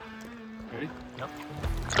Ready? Yep.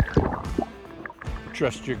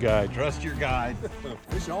 Trust your guide. Trust your guide.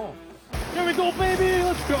 Fish on. Here we go, baby.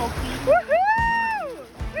 Let's go. Woohoo!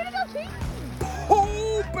 Way to go, Keaton!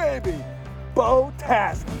 Oh, baby!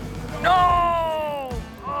 Bow-tastic. No!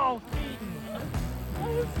 Oh, Keaton. That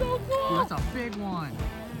was so cool. Dude, that's a big one.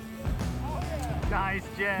 Nice,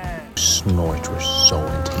 Jet. Snorts were so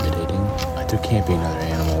intimidating. Like, there can't be another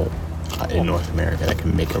animal in North America that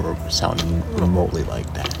can make a sound remotely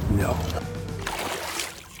like that. No.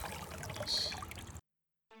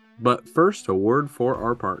 But first, a word for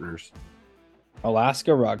our partners.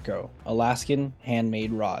 Alaska Rod Co., Alaskan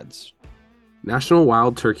handmade rods. National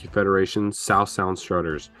Wild Turkey Federation South Sound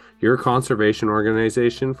Strutters, your conservation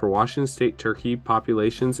organization for Washington State turkey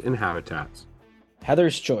populations and habitats.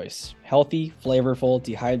 Heather's Choice, healthy, flavorful,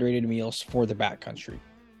 dehydrated meals for the backcountry.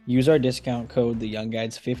 Use our discount code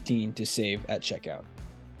TheYoungGuides15 to save at checkout.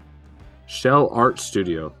 Shell Art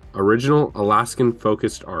Studio, original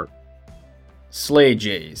Alaskan-focused art. Slay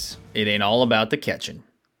Jays. It ain't all about the catching.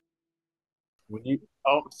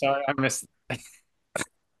 Oh, sorry, I missed.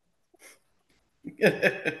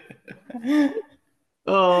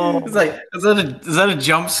 Oh, It's like, is that a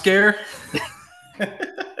jump scare?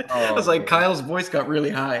 Oh, It's like Kyle's voice got really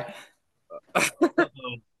high. All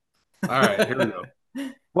right, here we go.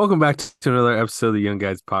 Welcome back to another episode of the Young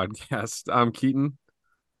Guides Podcast. I'm Keaton.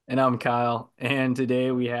 and I'm Kyle. And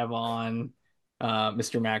today we have on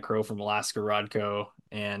Mr. Matt Crow from Alaska Rod Co.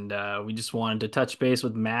 And we just wanted to touch base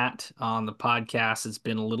with Matt on the podcast. It's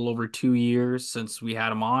been a little over 2 years since we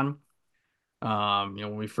had him on.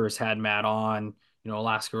 When we first had Matt on,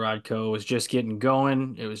 Alaska Rod Co. was just getting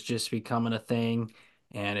going. It was just becoming a thing.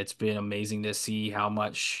 And it's been amazing to see how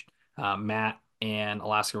much Matt and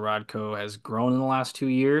Alaska Rod Co. has grown in the last 2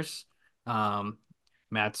 years.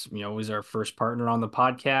 Matt's, was our first partner on the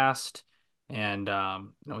podcast. And,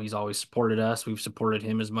 he's always supported us. We've supported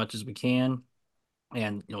him as much as we can.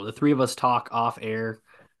 And, the three of us talk off air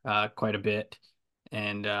quite a bit.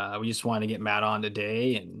 And we just wanted to get Matt on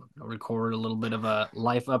today and record a little bit of a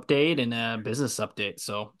life update and a business update.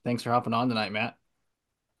 So thanks for hopping on tonight, Matt.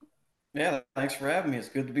 Yeah, thanks for having me. It's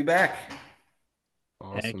good to be back.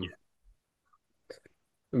 Awesome. Thank you.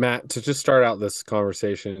 Matt, to just start out this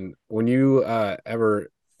conversation, when you ever,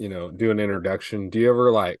 do an introduction, do you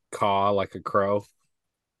ever caw like a crow?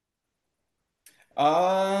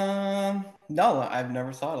 No, I've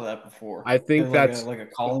never thought of that before. I think Like that's like a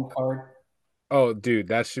calling card. Oh, dude,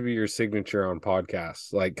 that should be your signature on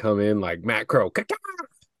podcasts. Like, come in like Matt Crow, caca,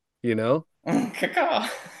 Caca.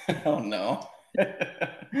 Oh no.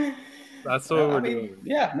 That's what we're doing.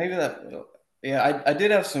 Yeah, maybe that. Yeah, I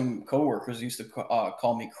did have some coworkers who used to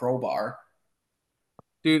call me Crowbar.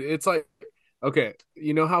 Dude, it's like, okay,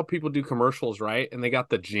 you know how people do commercials, right? And they got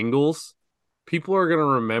the jingles. People are gonna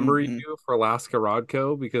remember you for Alaska Rod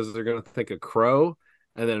Co. because they're gonna think of crow,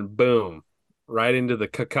 and then boom, right into the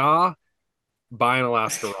caca, buying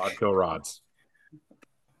Alaska Rod Co. rods.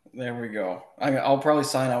 There we go. I'll probably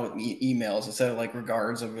sign out with emails instead of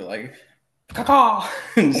regards. I'll be like, caca,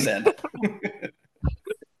 and send.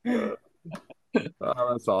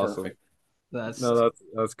 Oh, that's awesome. Perfect.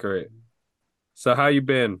 That's great. So how you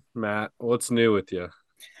been, Matt? What's new with you?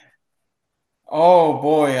 Oh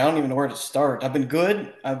boy, I don't even know where to start. I've been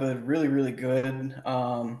good. I've been really, really good.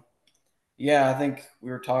 Yeah, I think we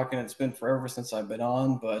were talking. It's been forever since I've been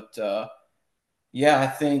on, but yeah, I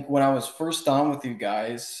think when I was first on with you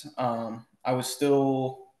guys, I was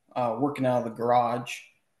still working out of the garage.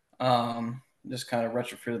 Just kind of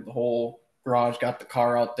retrofitted the whole garage, got the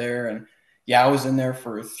car out there, and yeah, I was in there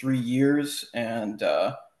for 3 years. And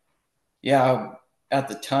yeah, at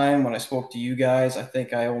the time when I spoke to you guys, I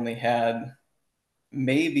think I only had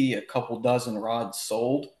maybe a couple dozen rods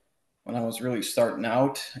sold when I was really starting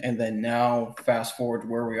out. And then now, fast forward to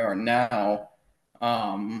where we are now,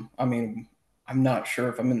 I mean, I'm not sure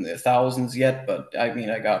if I'm in the thousands yet, but I mean,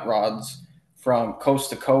 I got rods from coast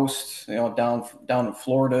to coast, down in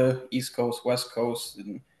Florida, East Coast, West Coast,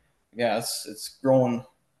 and yeah, it's growing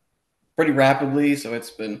pretty rapidly. So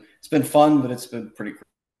it's been fun, but it's been pretty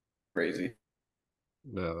crazy.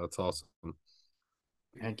 Yeah, that's awesome.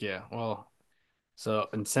 Heck yeah. Well, so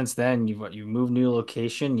and since then you moved new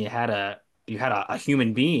location. You had a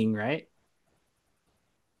human being, right?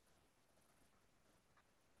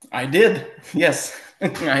 I did, yes. I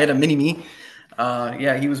had a mini me.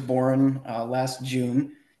 Yeah, he was born last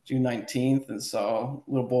June 19th, and so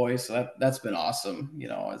little boy. So that's been awesome.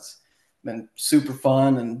 It's been super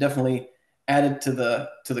fun and definitely added to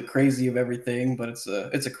the crazy of everything. But it's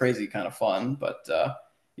a crazy kind of fun. But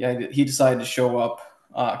yeah, he decided to show up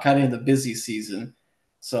kind of in the busy season,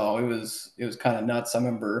 so it was kind of nuts. I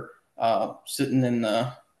remember sitting in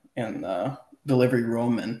the delivery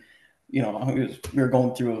room, and we were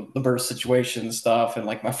going through the birth situation and stuff, and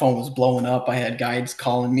like my phone was blowing up. I had guides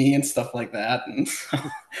calling me and stuff like that, and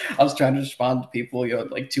I was trying to respond to people,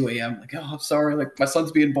 at like 2 a.m. Like, oh, I'm sorry, like my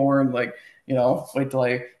son's being born, like, wait till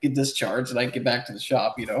I get discharged and I get back to the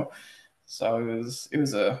shop. So it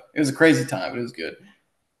was a crazy time, but it was good.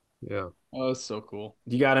 Yeah. Oh, that's so cool.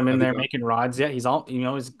 You got him in I there think making rods yet? He's all,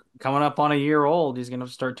 he's coming up on a year old. He's gonna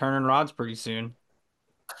start turning rods pretty soon.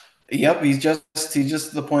 Yep, he's just to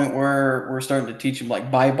the point where we're starting to teach him like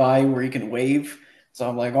bye bye, where he can wave. So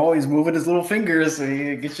I'm like, oh, he's moving his little fingers, so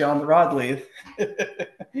he gets you on the rod lathe.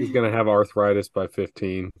 he's gonna have arthritis by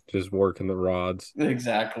 15, just working the rods.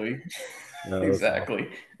 Exactly. Yeah, that's awesome. Exactly.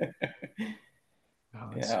 Oh,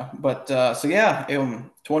 Yeah, but so yeah,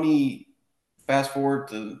 20 fast forward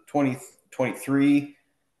to 2023.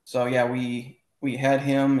 So yeah, we had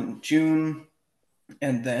him in June,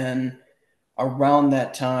 and then around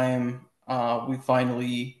that time, we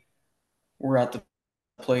finally were at the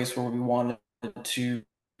place where we wanted to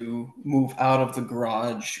move out of the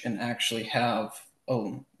garage and actually have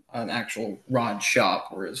an actual rod shop,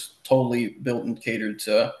 where it's totally built and catered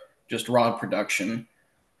to just rod production.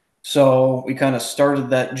 So we kind of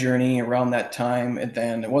started that journey around that time, and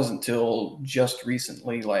then it wasn't until just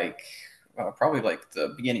recently, like probably like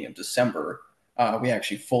the beginning of December, we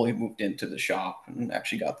actually fully moved into the shop and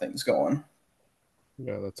actually got things going.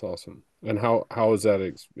 Yeah, that's awesome. And how is that?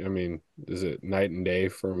 I mean, is it night and day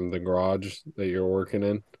from the garage that you're working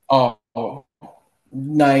in? Oh,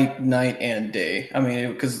 night and day. I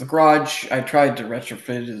mean, because the garage, I tried to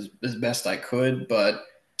retrofit as best I could, but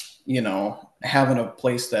having a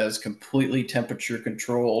place that is completely temperature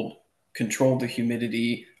controlled, control the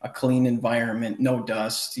humidity, a clean environment, no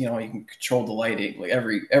dust, you can control the lighting, like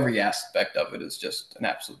every aspect of it is just an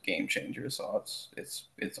absolute game changer. So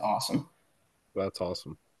it's awesome. That's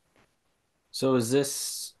awesome. So is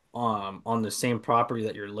this on the same property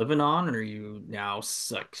that you're living on, or are you now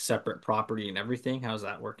like separate property and everything? How's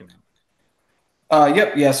that working out?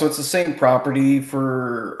 Yep, yeah. So it's the same property.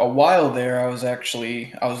 For a while there, I was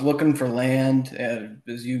looking for land, and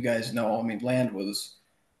as you guys know, I mean, land was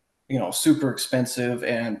super expensive,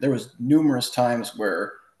 and there was numerous times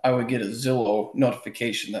where I would get a Zillow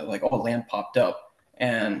notification that like, oh, land popped up,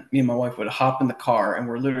 and me and my wife would hop in the car, and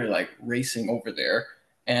we're literally like racing over there,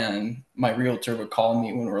 and my realtor would call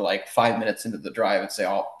me when we're like 5 minutes into the drive and say,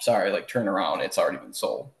 oh, sorry, like turn around, it's already been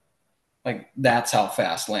sold. Like that's how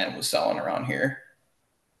fast land was selling around here.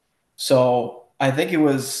 So I think it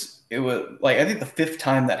was like, I think the fifth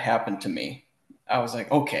time that happened to me, I was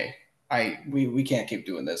like, okay, we can't keep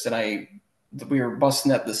doing this. And we were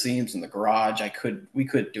busting at the seams in the garage. We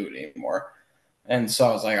couldn't do it anymore. And so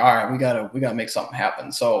I was like, all right, we gotta make something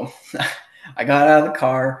happen. So I got out of the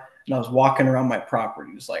car and I was walking around my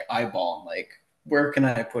property, just like eyeballing, like, where can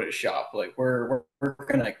I put a shop? Like where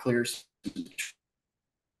can I clear some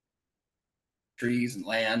trees and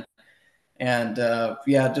land? And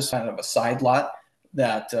yeah, just kind of a side lot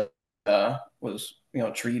that was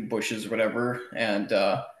treed, bushes, whatever. And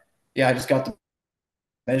yeah, I just got the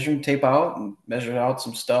measuring tape out and measured out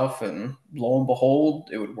some stuff, and lo and behold,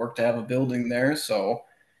 it would work to have a building there. So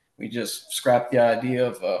we just scrapped the idea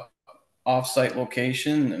of a off-site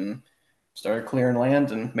location and started clearing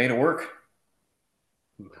land and made it work.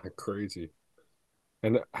 Crazy.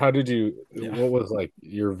 And how did you, Yeah. what was like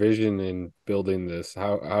your vision in building this?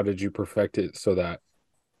 How did you perfect it so that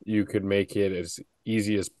you could make it as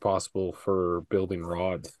easy as possible for building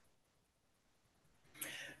rods?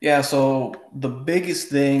 Yeah, so the biggest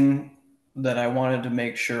thing that I wanted to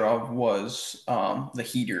make sure of was the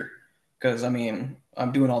heater, because I mean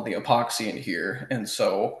I'm doing all the epoxy in here, and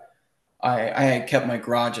so I had kept my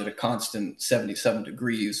garage at a constant 77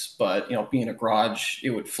 degrees, but being a garage,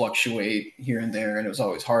 it would fluctuate here and there, and it was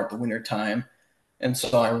always hard the winter time. And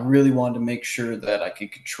so I really wanted to make sure that I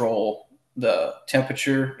could control the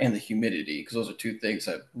temperature and the humidity, because those are two things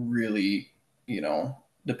that really,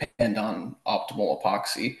 depend on optimal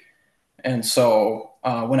epoxy. And so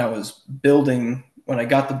when I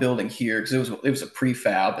got the building here, because it was a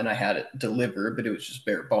prefab and I had it delivered, but it was just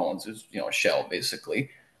bare bones. It was a shell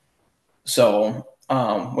basically. So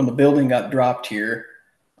when the building got dropped here,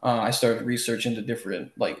 I started researching the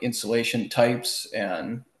different like insulation types,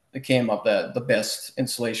 and it came up that the best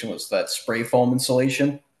insulation was that spray foam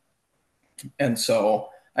insulation. And so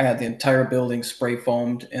I had the entire building spray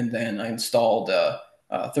foamed, and then I installed a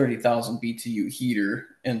 30,000 BTU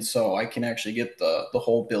heater, and so I can actually get the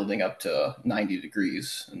whole building up to 90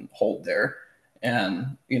 degrees and hold there.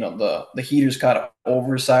 And the heater's kind of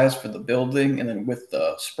oversized for the building, and then with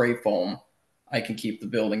the spray foam, I can keep the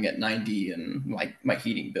building at 90 and my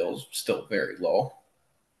heating bill's still very low.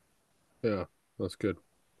 Yeah, that's good.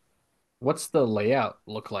 What's the layout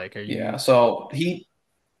look like? Are Yeah. you So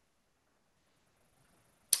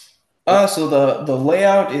so the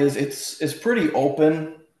layout is it's pretty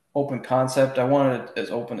open concept. I want it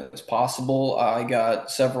as open as possible. I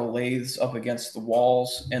got several lathes up against the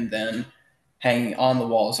walls, and then hanging on the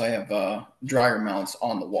walls, I have dryer mounts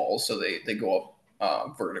on the walls, so they go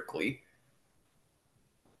up vertically.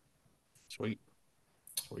 sweet?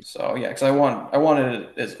 Sweet. So yeah, because I wanted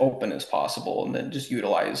it as open as possible, and then just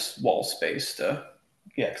utilize wall space to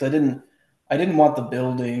yeah. Because I didn't want the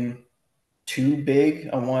building too big.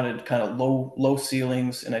 I wanted kind of low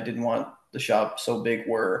ceilings, and I didn't want the shop so big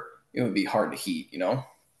where it would be hard to heat. You know.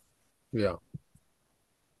 Yeah.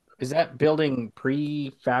 Is that building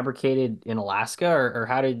prefabricated in Alaska, or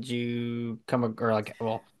how did you or like,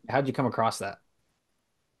 well, how did you come across that?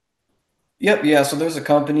 Yep. Yeah. So there's a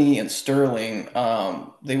company in Sterling.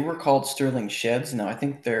 They were called Sterling Sheds. Now I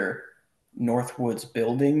think they're Northwoods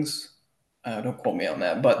Buildings. Don't quote me on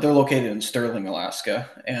that, but they're located in Sterling, Alaska,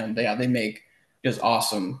 and they make just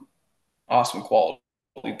awesome quality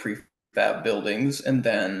prefab buildings, and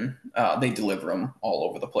then they deliver them all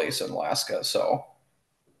over the place in Alaska. So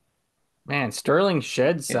Man, Sterling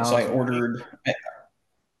Shed yeah, so I sounds ordered.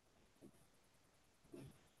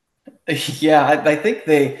 Yeah, I think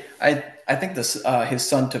I think this his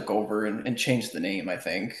son took over and changed the name. I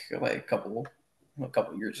think like a couple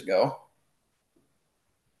years ago.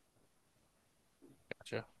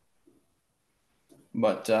 gotcha.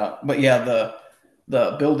 But yeah,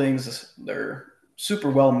 the buildings they're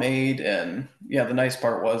super well made, and yeah, the nice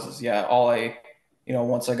part was is yeah, all I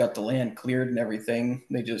once I got the land cleared and everything,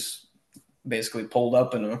 they just basically pulled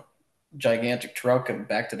up in a gigantic truck and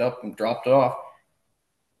backed it up and dropped it off.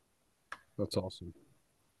 That's awesome.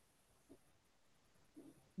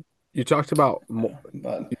 You talked about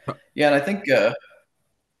But yeah, and I think you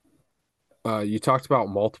talked about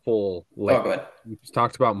multiple oh, go ahead. you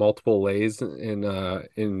talked about multiple lathes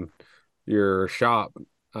in your shop.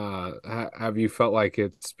 Have you felt like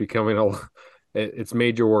it's becoming it's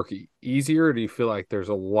made your work easier? Or do you feel like there's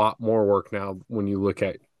a lot more work now when you look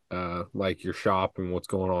at like your shop and what's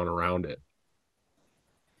going on around it?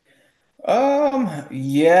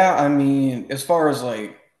 Yeah, I mean, as far as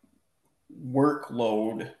like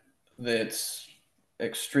workload, that's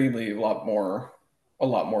extremely a lot more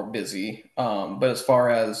busy. But as far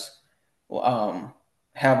as um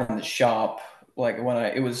having the shop, like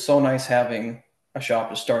it was so nice having a shop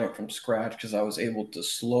just starting from scratch because I was able to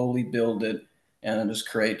slowly build it and just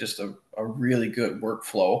create just a really good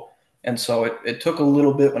workflow. And so it took a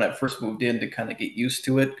little bit when I first moved in to kind of get used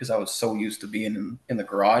to it because I was so used to being in the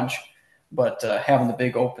garage. But having the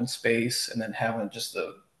big open space and then having just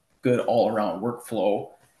a good all around workflow,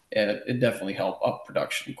 it definitely helped up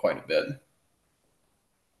production quite a bit.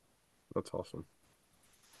 That's awesome.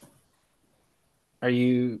 Do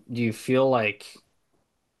you feel like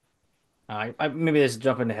maybe this is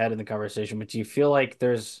jumping ahead in the conversation, but do you feel like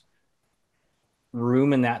there's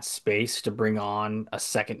room in that space to bring on a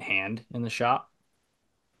second hand in the shop?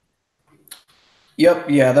 Yep,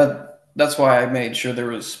 yeah, that's why I made sure there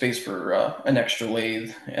was space for an extra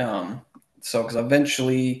lathe. So because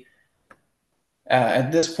eventually,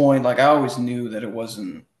 at this point, like I always knew that it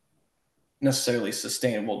wasn't necessarily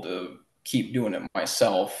sustainable to keep doing it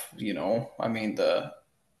myself. I mean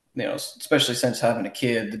especially since having a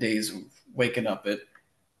kid, the days of waking up at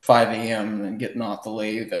 5 a.m. and getting off the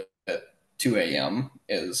lathe at 2 a.m.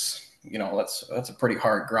 is that's a pretty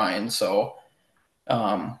hard grind. So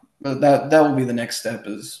but that will be the next step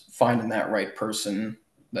is finding that right person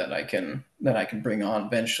that I can bring on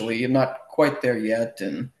eventually. I'm not quite there yet,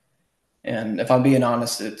 and if I'm being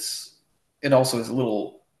honest, it also is a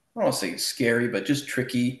little, I don't want to say scary, but just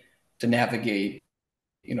tricky to navigate.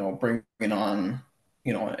 Bringing on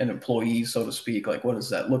an employee, so to speak. Like, what does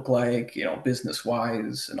that look like? Business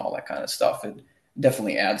wise and all that kind of stuff. It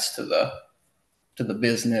definitely adds to the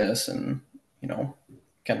business, and kind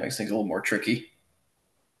of makes things a little more tricky.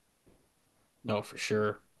 No, for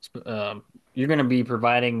sure. You're going to be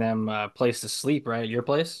providing them a place to sleep, right? At your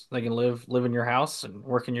place, they can live in your house and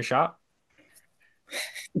work in your shop.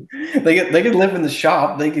 They can live in the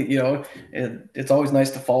shop. They could, it's always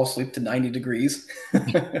nice to fall asleep to 90 degrees.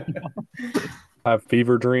 Have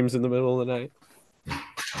fever dreams in the middle of the night.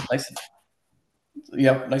 Nice.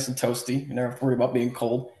 Yep, nice and toasty. You never have to worry about being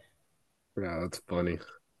cold. Yeah, that's funny.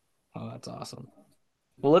 Oh, that's awesome.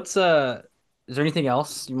 Well, is there anything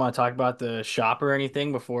else you want to talk about the shop or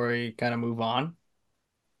anything before we kind of move on?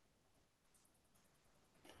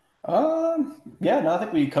 Yeah, no, I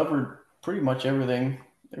think we covered pretty much everything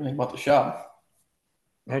about the shop.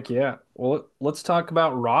 Heck yeah. Well, let's talk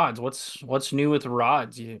about rods. What's new with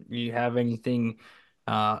rods? You have anything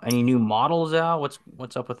any new models out?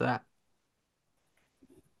 What's up with that?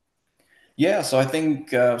 Yeah, so I think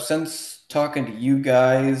since talking to you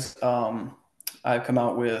guys, I've come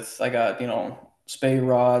out with I got spay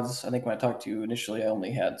rods. I think when I talked to you initially, I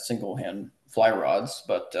only had single hand fly rods,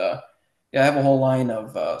 but yeah, I have a whole line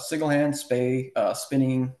of single hand spay,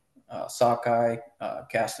 spinning, sockeye,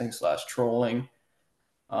 casting slash trolling,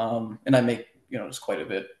 and I make just quite a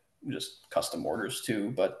bit, just custom orders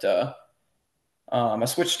too. But I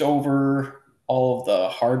switched over all of the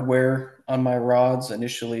hardware on my rods.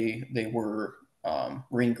 Initially, they were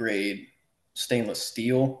ring grade stainless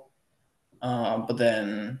steel, but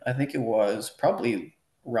then I think it was probably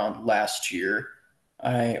around last year,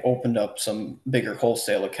 I opened up some bigger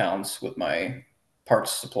wholesale accounts with my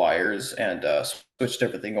parts suppliers and switched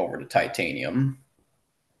everything over to titanium.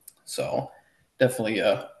 So definitely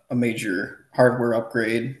a major hardware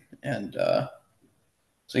upgrade, and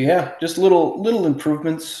so yeah, just little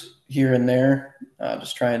improvements here and there.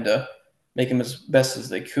 Just trying to make them as best as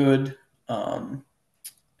they could. Um,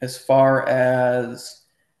 as far as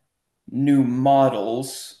new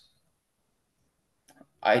models,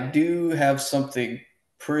 I do have something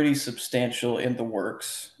pretty substantial in the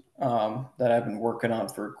works that I've been working on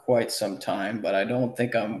for quite some time, but I don't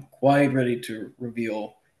think I'm quite ready to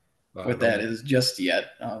reveal what that is just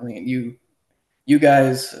yet. I mean, you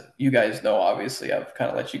guys know, obviously I've kind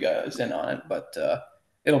of let you guys in on it, but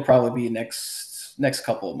it'll probably be next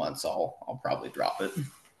couple of months. I'll probably drop it,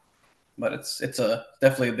 but it's a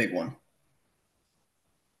definitely a big one.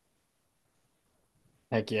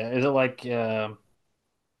 Heck yeah. Is it like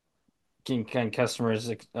can customers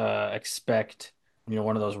expect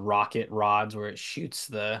one of those rocket rods where it shoots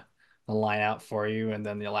the line out for you and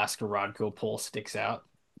then the Alaska Rodco pole sticks out?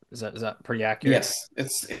 Is that pretty accurate? Yes,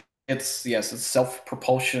 it's self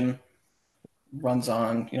propulsion, runs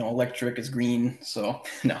on electric is green, so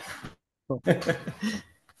no.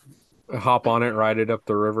 Hop on it, ride it up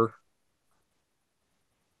the river.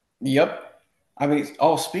 Yep. I mean,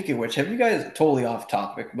 oh, speaking of which, have you guys totally off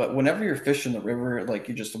topic, but whenever you're fishing the river, like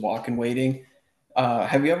you're just walking, waiting,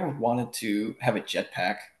 have you ever wanted to have a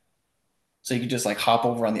jetpack so you could just like hop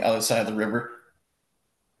over on the other side of the river?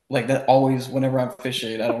 Like that always, whenever I'm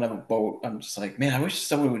fishing, I don't have a boat. I'm just like, man, I wish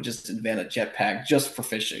someone would just invent a jetpack just for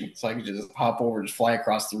fishing, so I could just hop over, just fly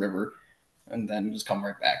across the river, and then just come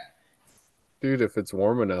right back. Dude, if it's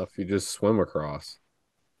warm enough, you just swim across.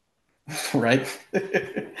 Right?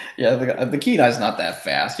 Yeah, the Kenai's not that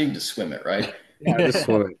fast. You can just swim it, right? Yeah, just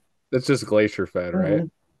swim it. That's just glacier fed, right?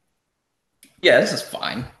 Yeah, this is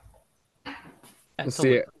fine.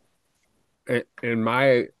 See, in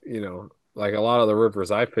my, like a lot of the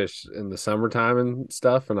rivers I fish in the summertime and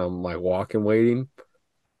stuff, and I'm like walking, waiting,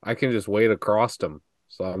 I can just wade across them.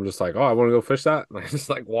 So I'm just like, oh, I want to go fish that. And I just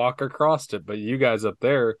like walk across it. But you guys up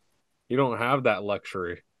there, you don't have that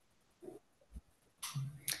luxury.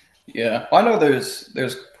 Yeah, well, I know there's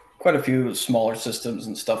quite a few smaller systems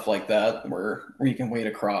and stuff like that where you can wade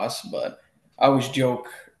across, but I always joke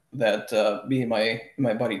that me and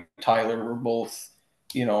my buddy Tyler were both,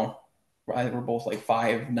 you know, we're both like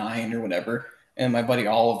 5'9" or whatever, and my buddy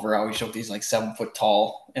Oliver always joked he's like 7 foot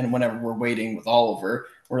tall, and whenever we're waiting with Oliver,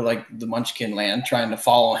 we're like the Munchkin land trying to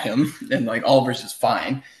follow him, and like Oliver's just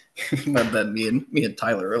fine, but then me and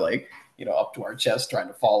Tyler are like up to our chest trying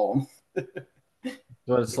to follow him.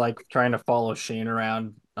 So it's like trying to follow Shane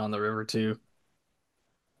around on the river too.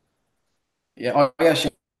 Yeah, oh yeah,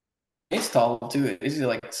 he's tall too. Is he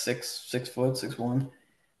like 6 foot, 6'1"?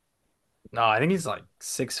 No, I think he's like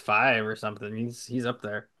 6'5" or something. He's up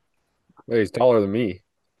there. Hey, he's taller than me.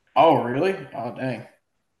 Oh, really? Oh, dang.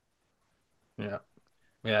 Yeah.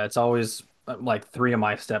 Yeah, it's always like three of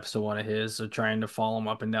my steps to one of his. So trying to follow him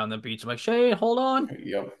up and down the beach. I'm like, Shane, hold on.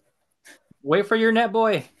 Yep. Wait for your net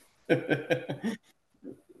boy.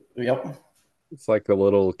 Yep. It's like the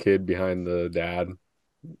little kid behind the dad.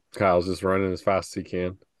 Kyle's just running as fast as he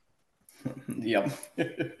can. Yep.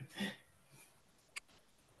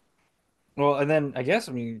 Well, and then I guess,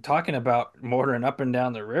 talking about motoring up and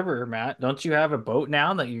down the river, Matt, don't you have a boat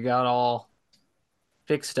now that you got all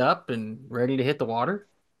fixed up and ready to hit the water?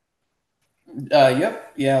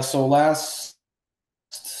 Yep. Yeah. So last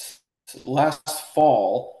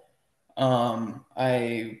fall, I've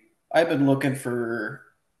been looking for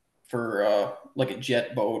like a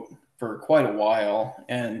jet boat for quite a while,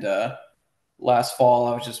 and last fall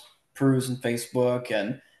I was just perusing Facebook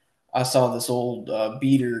and I saw this old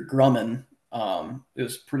beater Grumman. It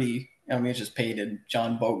was pretty. I mean, it's just painted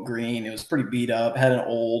John Boat green. It was pretty beat up. Had an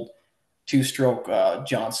old two-stroke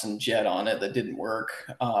Johnson jet on it that didn't work.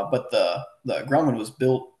 But the Grumman was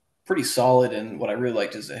built pretty solid, and what I really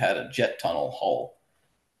liked is it had a jet tunnel hull.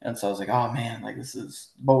 And so I was like, oh man, like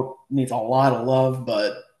this boat needs a lot of love.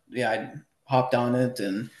 But yeah, I hopped on it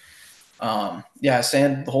and I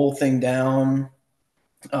sanded the whole thing down,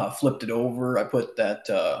 flipped it over. I put that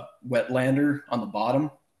Wetlander on the bottom.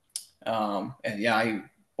 And yeah,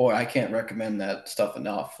 I can't recommend that stuff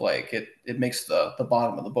enough. Like it makes the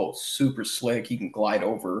bottom of the boat super slick. You can glide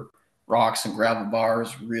over rocks and gravel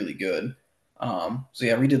bars really good. So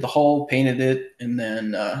yeah, redid the hull, painted it, and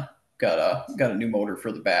then got a new motor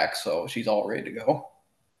for the back, so she's all ready to go.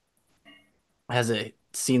 Has it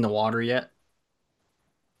seen the water yet?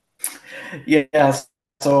 Yeah,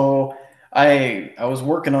 so I was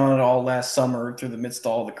working on it all last summer through the midst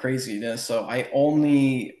of all the craziness. So I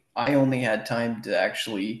only had time to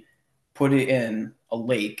actually put it in a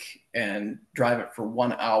lake and drive it for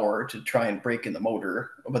 1 hour to try and break in the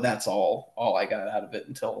motor. But that's all I got out of it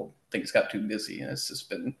until things got too busy, and it's just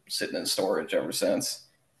been sitting in storage ever since.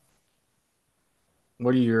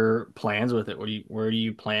 What are your plans with it? Where do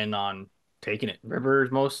you plan on taking it? Rivers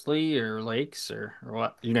mostly, or lakes, or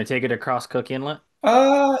what? You gonna take it across Cook Inlet?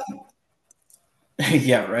 Uh,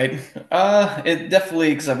 yeah, right. It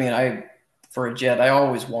definitely, because I mean, for a jet, I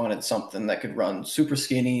always wanted something that could run super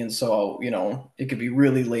skinny, and so it could be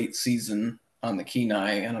really late season on the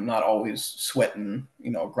Kenai, and I'm not always sweating,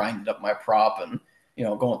 grinding up my prop and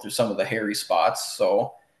going through some of the hairy spots.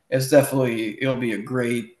 So it'll be a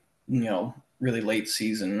great, really late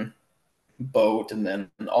season boat, and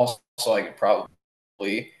then also I could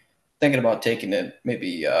probably thinking about taking it,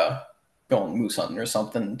 maybe going moose hunting or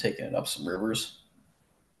something, and taking it up some rivers.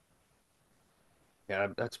 Yeah,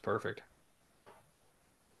 that's perfect.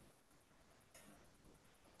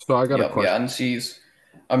 So I got a Yep, question. yeah, and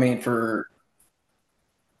I mean, go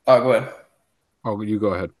ahead. Oh, you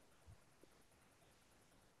go ahead.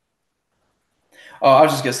 Oh, I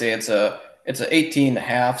was just gonna say it's a 18 and a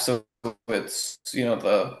half, so it's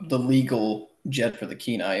the legal jet for the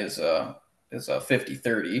Kenai is a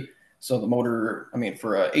 50/30. So the motor, I mean,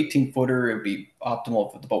 for a 18 footer, it'd be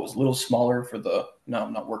optimal if the boat was a little smaller for the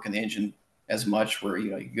not working the engine as much, where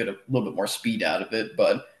you get a little bit more speed out of it.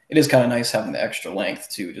 But it is kind of nice having the extra length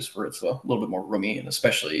too, just for it's a little bit more roomy, and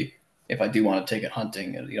especially if I do want to take it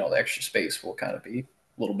hunting, and the extra space will kind of be a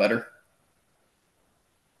little better.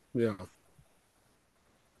 Yeah.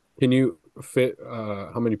 Can you fit?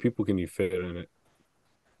 How many people can you fit in it?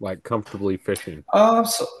 Like comfortably fishing?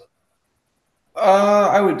 So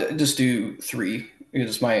I would just do three.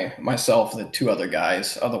 Just myself and the two other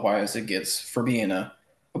guys. Otherwise, it gets for being a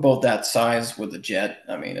boat that size with a jet.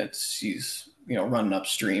 I mean, she's running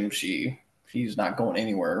upstream. She's not going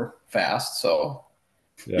anywhere fast, so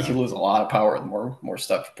Yeah, you lose a lot of power the more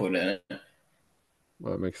stuff you put in it.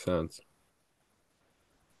 well, that makes sense.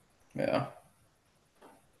 Yeah.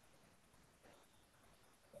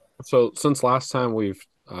 So since last time we've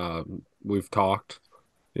talked,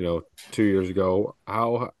 2 years ago,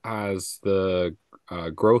 how has the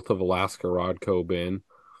growth of Alaska Rodco been?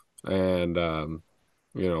 And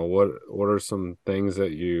what are some things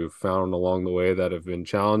that you found along the way that have been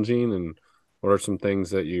challenging, and what are some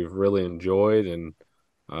things that you've really enjoyed and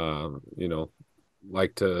you know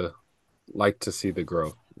like to see the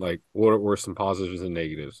growth? Like, what were some positives and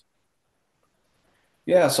negatives?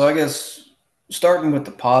 Yeah, so I guess starting with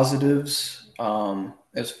the positives,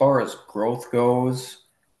 as far as growth goes,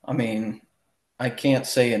 I mean, I can't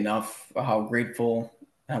say enough how grateful,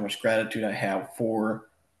 how much gratitude I have for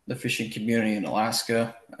the fishing community in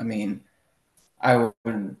Alaska. I mean, I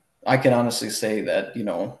can honestly say that,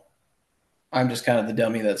 I'm just kind of the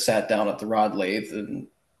dummy that sat down at the rod lathe and,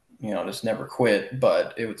 just never quit.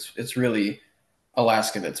 But it's really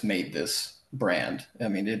Alaska that's made this brand. I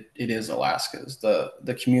mean, it is Alaska's.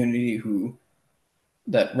 The community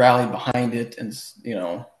that rallied behind it, and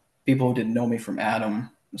people who didn't know me from Adam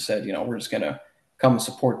said, we're just gonna come and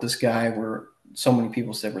support this guy. Where so many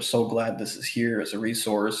people said we're so glad this is here as a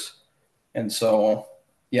resource, and so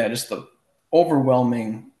yeah, just the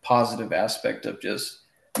overwhelming positive aspect of just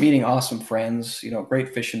meeting awesome friends,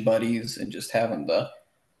 great fishing buddies, and just having the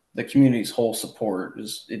community's whole support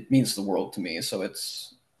it means the world to me. So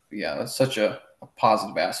that's such a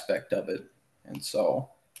positive aspect of it, and so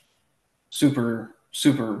super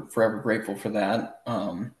super forever grateful for that.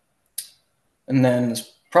 And then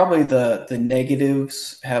probably the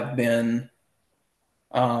negatives have been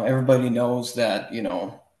everybody knows that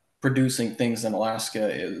producing things in Alaska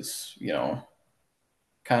is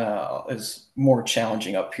kind of is more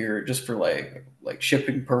challenging up here just for like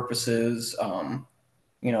shipping purposes.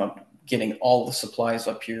 You know, getting all the supplies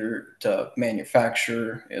up here to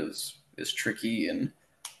manufacture is tricky. And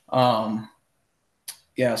um,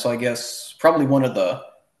 yeah, so I guess probably one of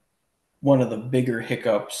the bigger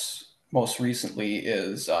hiccups most recently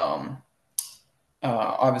is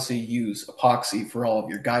obviously you use epoxy for all of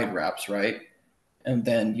your guide wraps, right? And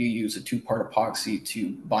then you use a two-part epoxy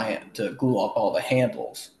to glue up all the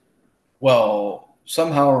handles. Well,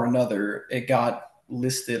 somehow or another, it got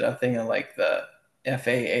listed, I think, in like the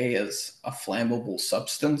FAA as a flammable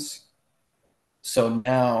substance. So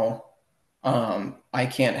now I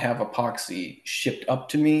can't have epoxy shipped up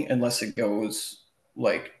to me unless it goes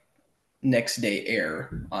like next day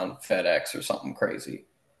air on FedEx or something crazy.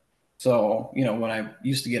 So, when I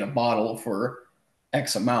used to get a bottle for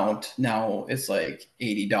X amount, now it's like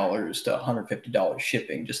 $80 to $150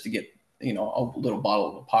 shipping just to get, a little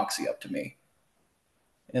bottle of epoxy up to me.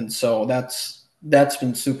 And so that's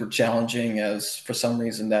been super challenging, as for some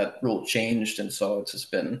reason that rule changed. And so it's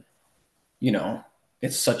just been, you know,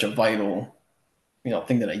 it's such a vital,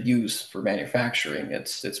 thing that I use for manufacturing.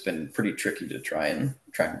 It's been pretty tricky to try and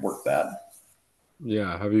work that.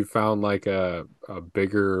 Yeah. Have you found like a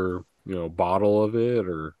bigger, bottle of it,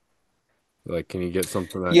 or like can you get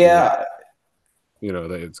something that Yeah,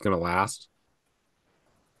 that it's gonna last?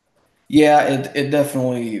 yeah, it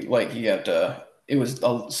definitely, like, you have to. It was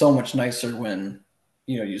so much nicer when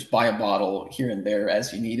you just buy a bottle here and there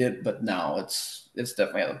as you need it, but now it's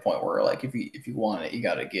definitely at the point where, like, if you want it, you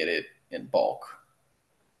got to get it in bulk.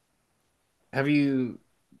 Have you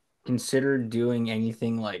considered doing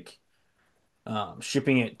anything like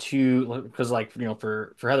shipping it to, because like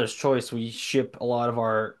for Heather's Choice we ship a lot of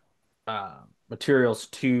our materials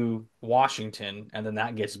to Washington and then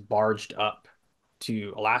that gets barged up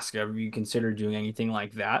to Alaska. Have you considered doing anything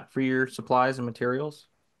like that for your supplies and materials?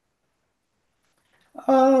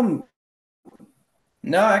 Um,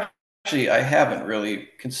 no, actually, I haven't really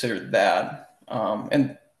considered that.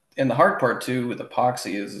 And the hard part too with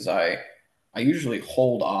epoxy is I usually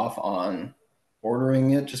hold off on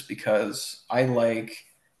ordering it just because I like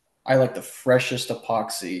the freshest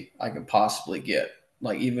epoxy I could possibly get.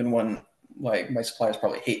 Like, even when, like, my suppliers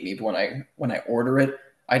probably hate me, but when I order it,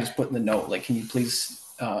 I just put in the note, like, can you please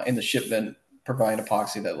in the shipment provide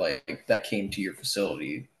epoxy that came to your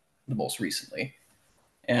facility the most recently.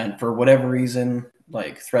 And for whatever reason,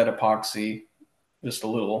 like, thread epoxy, just a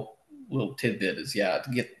little tidbit is, yeah, to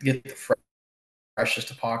get the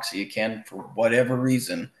freshest epoxy you can for whatever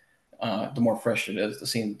reason. The more fresh it is,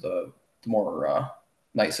 the more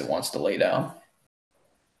nice it wants to lay down.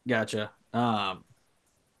 Gotcha.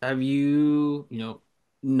 Have you,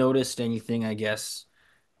 noticed anything, I guess,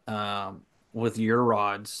 with your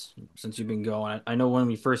rods since you've been going? I know when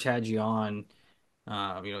we first had you on,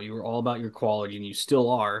 you were all about your quality and you still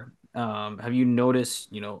are. Have you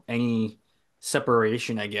noticed, any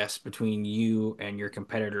separation, I guess, between you and your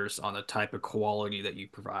competitors on the type of quality that you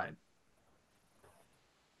provide?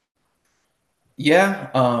 Yeah,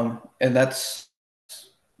 and that's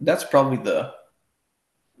probably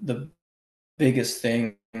the biggest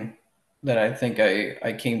thing that I think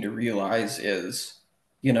I came to realize is,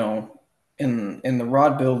 you know, in the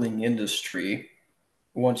rod building industry,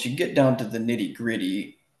 once you get down to the nitty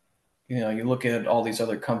gritty, you look at all these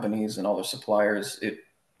other companies and all their suppliers,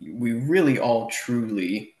 we really all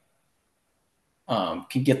truly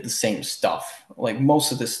can get the same stuff. Like,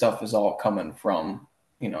 most of this stuff is all coming from,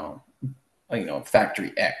 you know,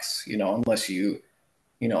 factory X, unless you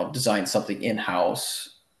design something in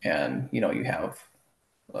house and, you have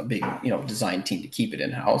a big, design team to keep it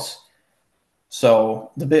in house.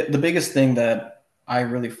 So the biggest thing that I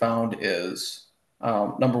really found is,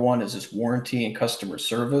 number one is just warranty and customer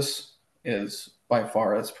service is by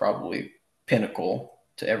far, that's probably pinnacle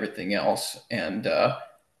to everything else. And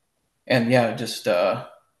yeah, just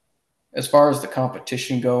as far as the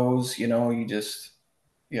competition goes, you just,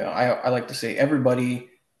 I like to say everybody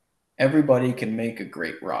can make a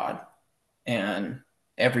great rod, and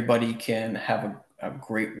everybody can have a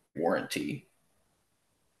great warranty.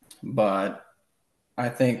 But I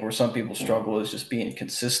think where some people struggle is just being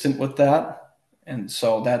consistent with that. And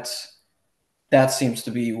so that seems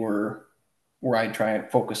to be where I try and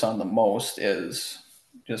focus on the most, is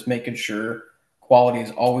just making sure quality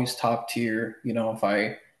is always top tier. If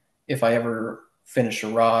I ever finish a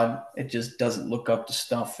rod, it just doesn't look up to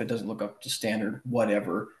stuff. It doesn't look up to standard,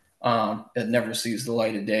 whatever. It never sees the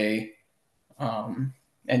light of day. And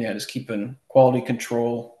yeah, just keeping quality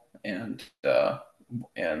control and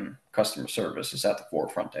customer service is at the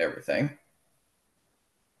forefront to everything.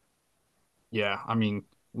 Yeah, I mean,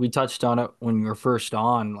 we touched on it when you were first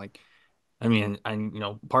on. Like, I mean,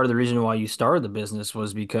 part of the reason why you started the business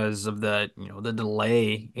was because of the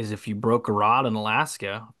delay is if you broke a rod in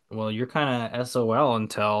Alaska, well, you're kind of SOL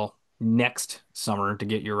until next summer to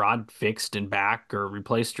get your rod fixed and back or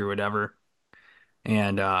replaced or whatever.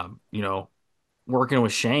 And working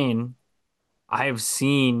with Shane, I have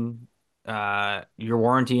seen your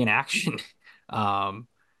warranty in action. Um,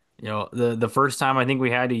 the first time I think we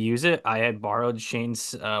had to use it, I had borrowed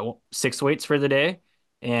Shane's 6 weights for the day,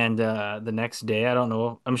 and the next day, I don't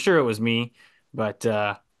know, I'm sure it was me, but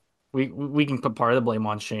we can put part of the blame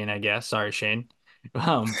on Shane, I guess. Sorry, Shane.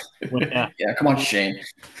 When Yeah, come on, Shane.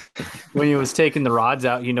 when he was taking the rods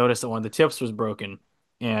out, he noticed that one of the tips was broken,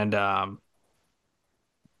 and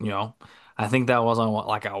you know, I think that was on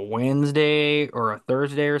like a Wednesday or a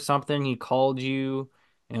Thursday or something. He called you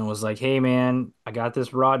and was like, "Hey man, I got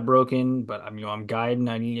this rod broken, but I'm guiding.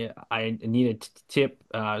 I need a tip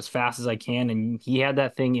as fast as I can." And he had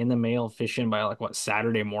that thing in the mail fishing by like what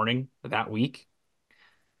Saturday morning that week,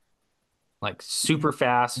 like super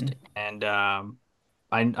fast. And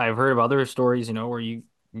I've heard of other stories, where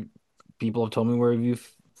people have told me where you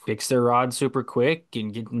fix their rod super quick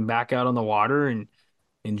and getting back out on the water and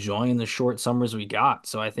enjoying the short summers we got.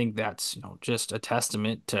 So I think that's, just a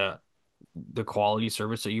testament to the quality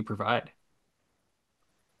service that you provide.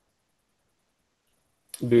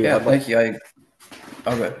 Dude, Yeah, thank you.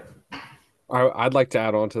 Okay. I'd like to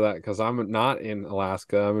add on to that because I'm not in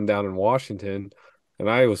Alaska. I'm down in Washington, and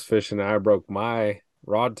I was fishing. And I broke my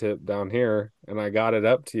rod tip down here, and I got it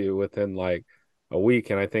up to you within like a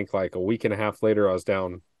week. And I think like a week and a half later, I was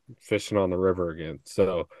down fishing on the river again.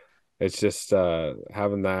 So it's just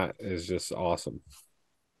having that is just awesome.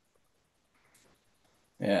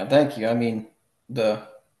 Yeah, thank you. I mean, the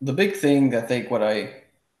big thing I think when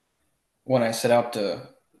I set out to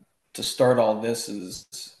start all this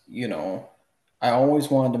is, I always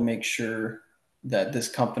wanted to make sure that this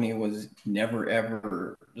company was never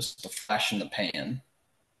ever just a flash in the pan,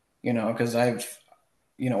 because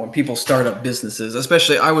when people start up businesses,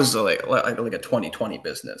 especially I was like a 2020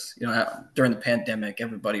 business, during the pandemic,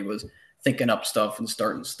 everybody was thinking up stuff and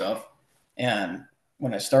starting stuff. And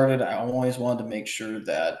when I started, I always wanted to make sure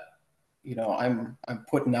that, I'm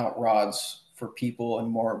putting out rods for people. And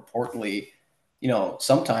more importantly,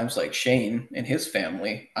 sometimes like Shane and his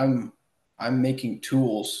family, I'm making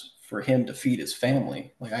tools for him to feed his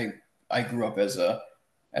family. Like I grew up as a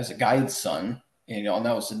guide's son, and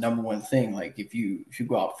that was the number one thing. Like if you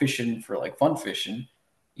go out fishing for like fun fishing,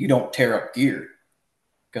 you don't tear up gear,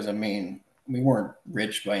 because I mean we weren't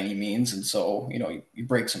rich by any means, and so you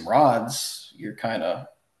break some rods, you got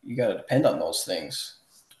to depend on those things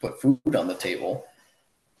to put food on the table.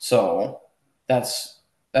 So that's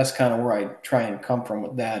kind of where I try and come from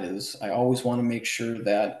with that. Is I always want to make sure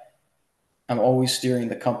that I'm always steering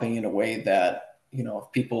the company in a way that,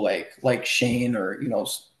 if people like Shane or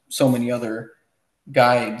so many other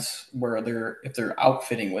guides, where if they're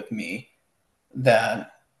outfitting with me,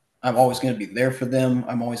 that I'm always going to be there for them.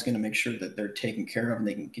 I'm always going to make sure that they're taken care of and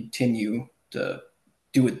they can continue to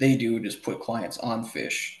do what they do, just put clients on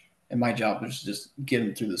fish. And my job is just get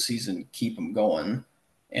them through the season, keep them going,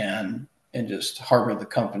 and just harbor the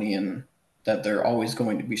company, and that they're always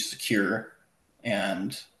going to be secure.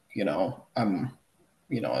 And I'm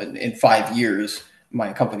in 5 years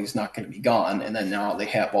my company's not going to be gone, and then now they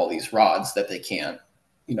have all these rods that they can't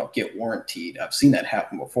get warranted. I've seen that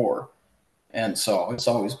happen before. And so it's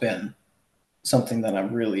always been something that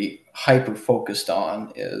I'm really hyper focused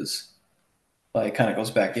on. Is like, kind of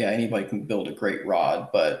goes back, yeah, anybody can build a great rod,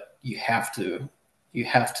 but you have to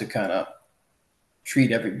kind of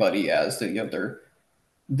treat everybody as they're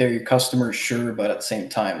your customers, sure, but at the same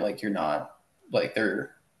time, like, you're not, like,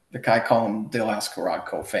 they're the guy, call them the Alaska Rod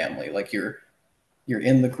Co. family. Like, you're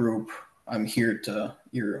in the group. I'm here to,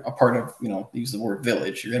 you're a part of, use the word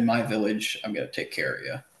village. You're in my village. I'm going to take care of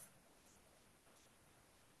you.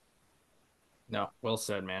 No, well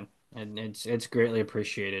said, man. And it's greatly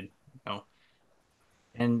appreciated.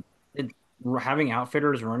 And having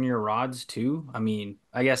outfitters run your rods too. I mean,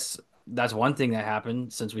 I guess that's one thing that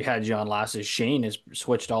happened since we had John last. Is Shane has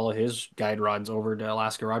switched all of his guide rods over to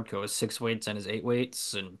Alaska Rod Co. His 6 weights and his 8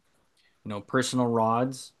 weights, and personal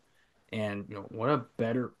rods. And what a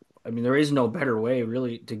better. I mean, there is no better way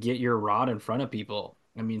really to get your rod in front of people.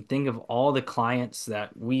 I mean, think of all the clients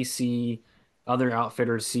that we see, other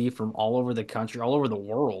outfitters see from all over the country, all over the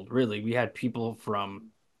world. Really, we had people from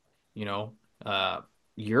you know, uh,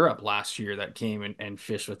 Europe last year that came and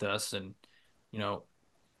fished with us. And, you know,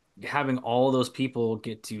 having all those people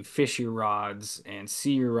get to fish your rods and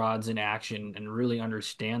see your rods in action and really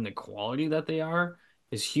understand the quality that they are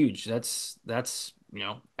is huge. That's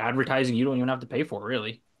advertising you don't even have to pay for,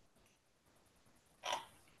 really.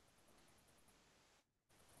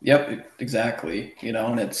 Yep, exactly.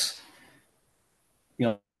 And it's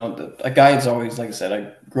a guide's always, like I said,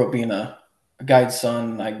 I grew up being a guide's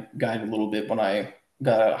son. I guided a little bit when I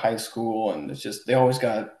got out of high school, and it's just they always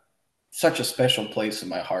got such a special place in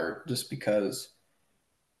my heart, just because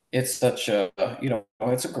it's such a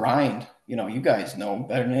it's a grind. You guys know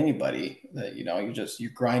better than anybody that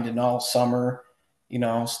you're grinding all summer.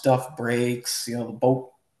 Stuff breaks. The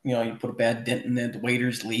boat. You put a bad dent in it. The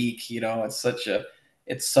waders leak. It's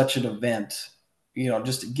such an event.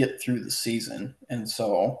 Just to get through the season, and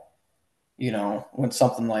so when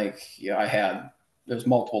something like there's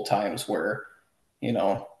multiple times where you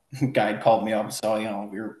know guide called me up and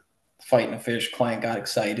said, we were fighting a fish. Client got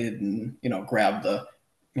excited and grabbed the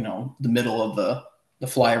middle of the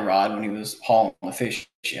fly rod when he was hauling the fish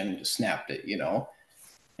in and just snapped it.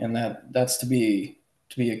 And that's to be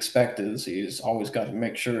expected. Is he's always got to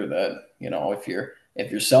make sure that if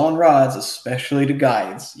you're selling rods, especially to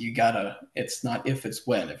guides, you gotta. It's not if, it's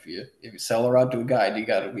when. If you sell a rod to a guide, you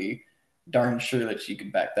gotta be darn sure that you can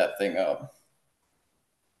back that thing up.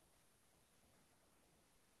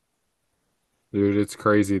 Dude, it's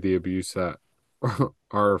crazy the abuse that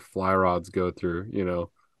our fly rods go through.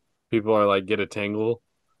 People are like, get a tangle,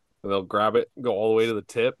 and they'll grab it, go all the way to the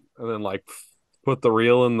tip, and then like put the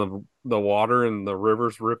reel in the water, and the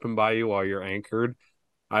river's ripping by you while you're anchored.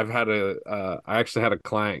 I actually had a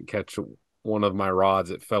client catch one of my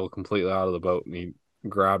rods. It fell completely out of the boat, and he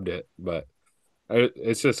grabbed it. But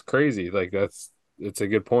it's just crazy. Like it's a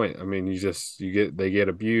good point. I mean, they get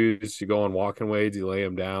abused. You go on walking ways, you lay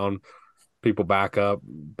them down, people back up,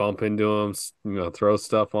 bump into them, throw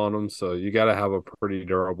stuff on them. So you got to have a pretty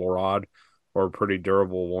durable rod or a pretty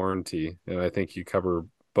durable warranty. And I think you cover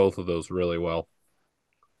both of those really well.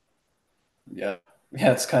 Yeah.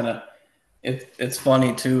 Yeah. It's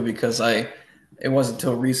funny too, because it wasn't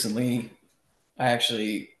until recently I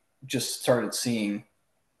actually just started seeing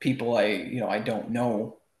people I don't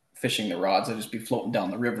know fishing the rods. I'd just be floating down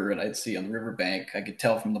the river and I'd see on the riverbank, I could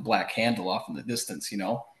tell from the black handle off in the distance, and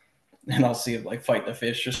I'll see it like fighting a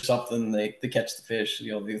fish or something. They catch the fish,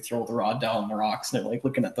 they throw the rod down on the rocks and they're like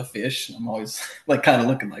looking at the fish. And I'm always like kind of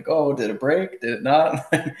looking like, oh, did it break? Did it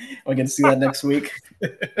not? Am I going to see that next week?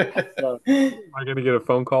 Am I going to get a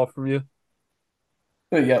phone call from you?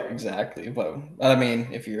 Yep, exactly. But I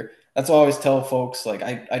mean, that's what I always tell folks. Like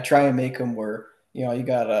I try and make them where, you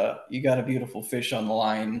got a beautiful fish on the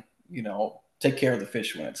line, take care of the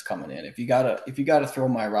fish when it's coming in. If you gotta throw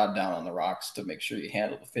my rod down on the rocks to make sure you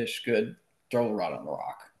handle the fish good, throw the rod on the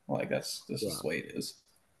rock. Like this is the way it is.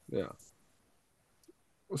 Yeah.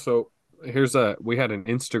 So we had an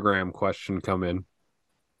Instagram question come in,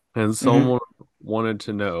 and someone wanted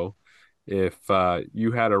to know if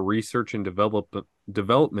you had a research and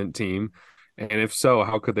development team, and if so,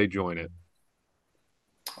 how could they join it?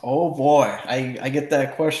 Oh boy, I get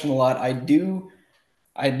that question a lot. I do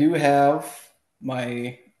have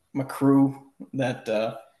my crew that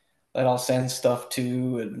I'll send stuff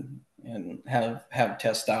to and have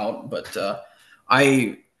test out. But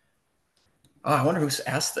I wonder who's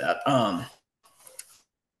asked that. I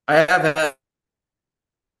have had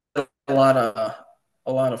a lot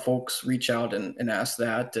of folks reach out and ask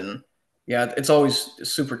that, and yeah, it's always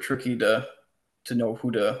super tricky to know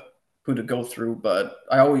who to go through. But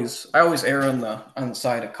I always err on the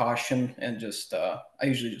side of caution, and just I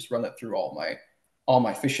usually just run it through all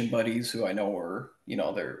my fishing buddies who I know are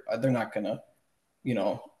they're not gonna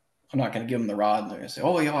I'm not gonna give them the rod and they're gonna say,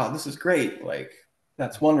 oh yeah, this is great, like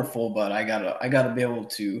that's wonderful, but I gotta be able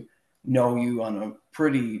to know you on a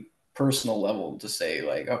pretty personal level to say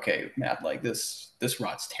like, okay, Matt, like this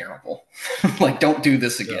rod's terrible. Like don't do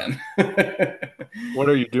this again. What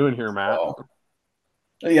are you doing here, Matt?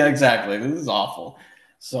 Yeah, exactly. This is awful.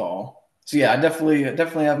 So yeah, I definitely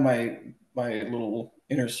have my little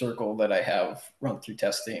inner circle that I have run through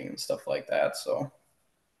testing and stuff like that. So,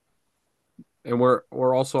 and we're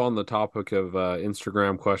also on the topic of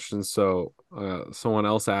Instagram questions. So someone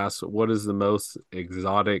else asked, what is the most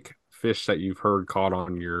exotic fish that you've heard caught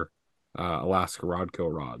on your Alaska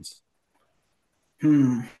Rodco rods?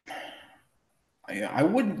 I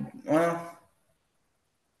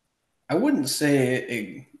wouldn't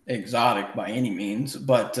say exotic by any means,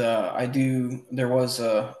 but there was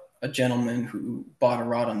a gentleman who bought a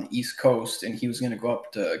rod on the East Coast, and he was going to go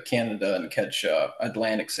up to Canada and catch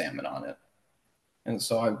Atlantic salmon on it. And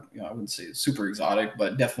so I wouldn't say it's super exotic,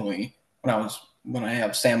 but definitely when I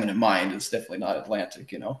have salmon in mind, it's definitely not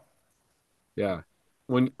Atlantic. Yeah.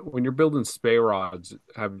 When you're building spey rods,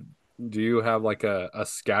 do you have like a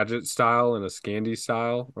Skagit style and a Scandi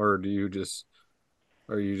style, or do you just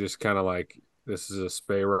are you just kind of like this is a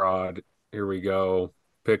spay rod, here we go,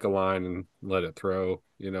 pick a line and let it throw?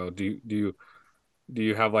 Do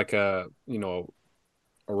you have like a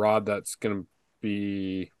rod that's gonna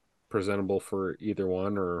be presentable for either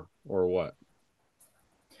one or what?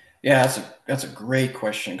 Yeah, that's a great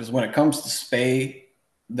question because when it comes to spay,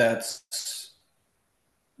 that's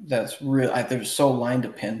that's real. They're so line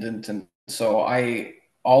dependent, and so I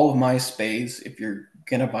all of my spays. If you're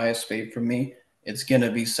gonna buy a spay from me, it's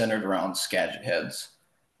gonna be centered around Skagit heads.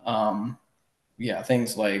 Um, yeah,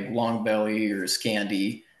 things like long belly or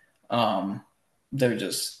Scandi, um, they're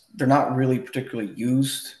not really particularly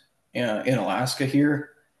used in Alaska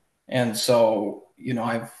here, and so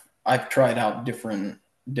I've tried out different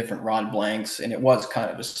rod blanks, and it was kind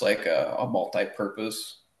of just like a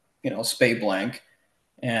multi-purpose, spay blank,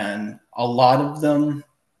 and a lot of them,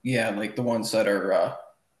 yeah, like the ones that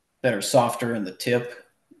are softer in the tip,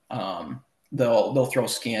 they'll throw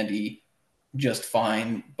Scandi just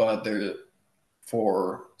fine, but they're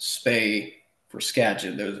for spay for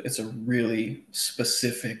Skagit, it's a really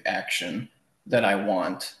specific action that I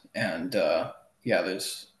want, and yeah,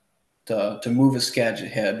 there's to move a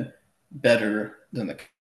Skagit head better than the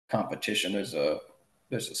competition. There's a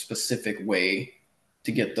specific way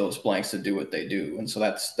to get those blanks to do what they do, and so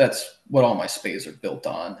that's what all my spays are built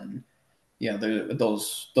on. And yeah,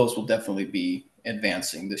 those will definitely be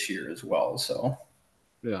advancing this year as well. So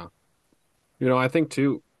Yeah. I think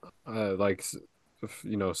too, like,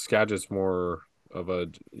 Skagit's more of a,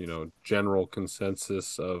 general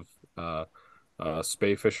consensus of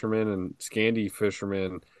spay fishermen and Scandi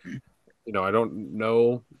fishermen. I don't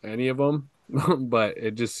know any of them, but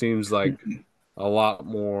it just seems like a lot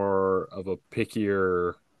more of a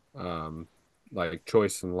pickier, like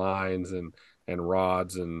choice in lines and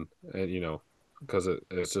rods and because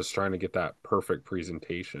it's just trying to get that perfect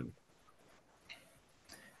presentation.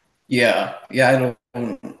 yeah, I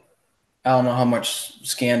don't know how much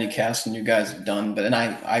Scandi casting you guys have done, but and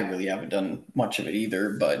I really haven't done much of it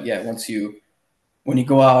either. But yeah, when you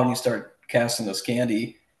go out and you start casting the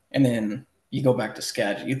Scandi, and then you go back to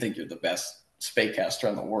Skagit, you think you're the best spay caster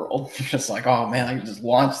in the world. You're just like, oh man, I can just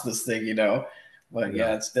launch this thing. But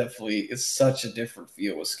yeah, it's such a different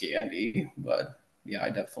feel with Scandi. But yeah,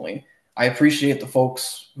 I appreciate the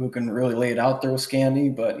folks who can really lay it out there with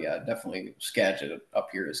Scandi. But yeah, definitely Skagit up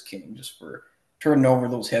here is king just for turning over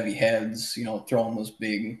those heavy heads, throwing those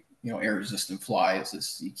big, air resistant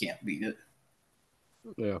flies. You can't beat it.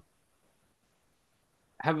 Yeah.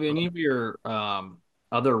 Have any of your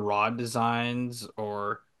other rod designs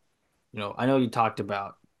or I know you talked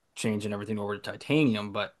about changing everything over to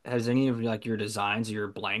titanium, but has any of like your designs, your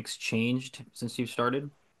blanks changed since you've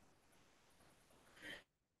started?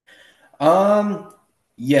 Um,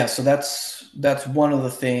 yeah, so that's one of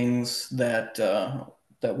the things that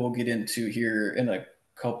we'll get into here in a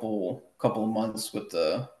couple of months with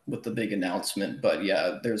the big announcement. But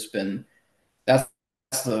yeah, that's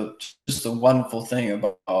the just the wonderful thing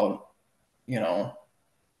about you know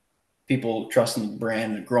people trusting the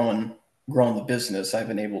brand and growing the business. I've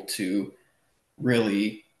been able to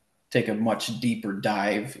really take a much deeper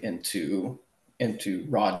dive into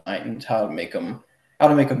rod and how to make them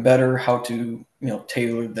better, how to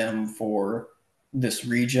tailor them for this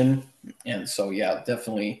region. And so yeah,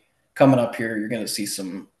 definitely coming up here, you're going to see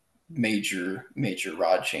some major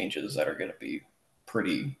rod changes that are going to be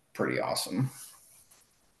pretty awesome.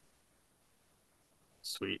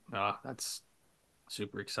 Sweet. That's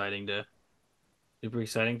super exciting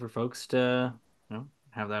for folks to,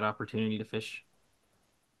 have that opportunity to fish.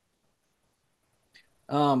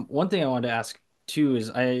 One thing I wanted to ask too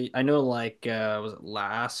is I know like was it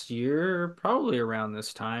last year, probably around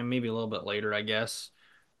this time, maybe a little bit later, I guess.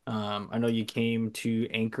 I know you came to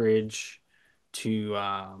Anchorage to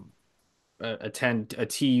attend a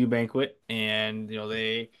TU banquet, and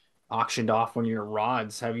they auctioned off one of your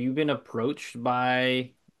rods. Have you been approached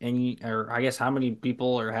by any, or I guess how many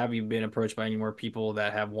people, or have you been approached by any more people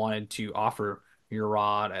that have wanted to offer your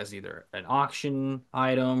rod as either an auction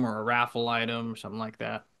item or a raffle item or something like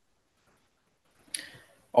that?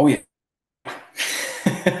 Oh yeah,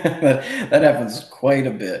 that happens quite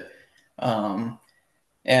a bit. Um,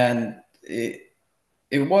 and it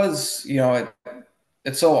was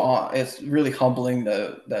it's really humbling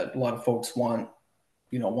that a lot of folks want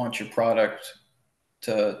your product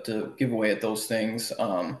to give away at those things.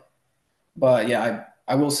 But yeah,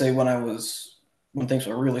 I will say when things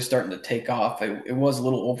were really starting to take off, it was a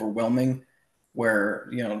little overwhelming where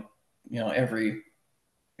every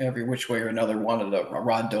which way or another wanted a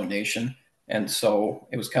rod donation. And so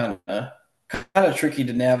it was kind of tricky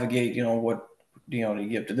to navigate, what, to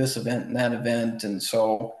give to this event and that event. And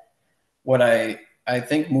so what I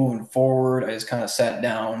think moving forward, I just kind of sat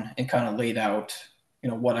down and kind of laid out,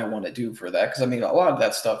 what I want to do for that. Because I mean, a lot of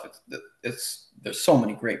that stuff, it's there's so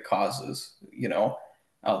many great causes,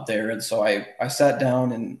 out there. And so I sat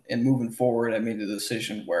down and moving forward, I made a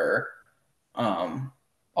decision where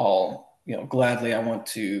I'll, gladly I want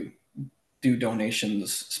to do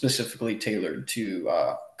donations specifically tailored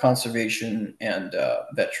to conservation and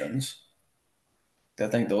veterans. I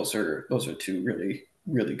think those are two really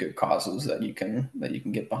really good causes that you can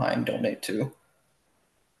get behind, donate to.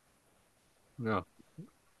 Yeah.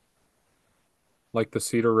 Like the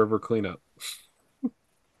Cedar River cleanup.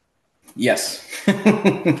 Yes.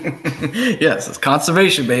 Yes, it's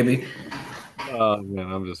conservation, baby. Oh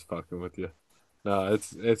man, I'm just fucking with you. No,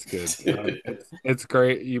 it's good. It's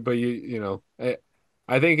great.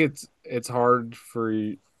 I think it's hard for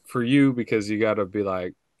you because you got to be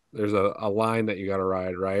like, there's a line that you got to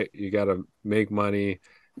ride, right? You got to make money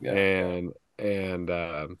Yeah. and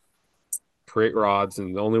create rods,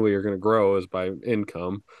 and the only way you're going to grow is by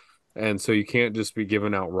income, and so you can't just be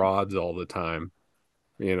giving out rods all the time.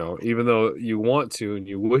 Even though you want to and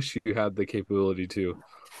you wish you had the capability to,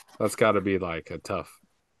 that's got to be like a tough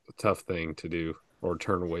thing to do or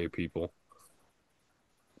turn away people.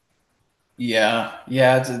 Yeah,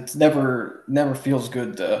 it's never feels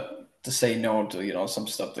good to say no to, some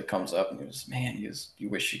stuff that comes up and you just, man, you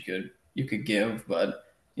wish you could give. But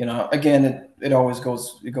again, it always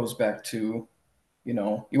goes back to, you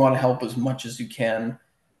want to help as much as you can,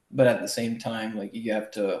 but at the same time, like, you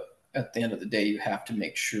have to, at the end of the day, you have to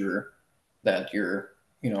make sure that you're,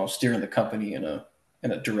 steering the company in a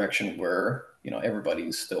direction where,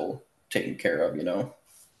 everybody's still taken care of.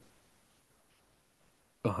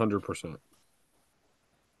 100%.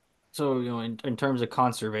 So, in terms of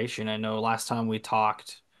conservation, I know last time we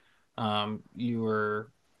talked, you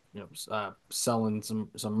were, selling some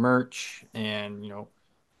merch and,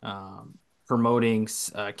 promoting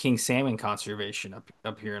king salmon conservation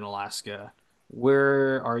up here in Alaska.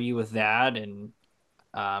 Where are you with that? And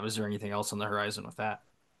is there anything else on the horizon with that?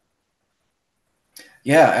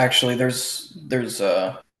 Yeah, actually, there's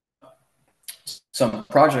some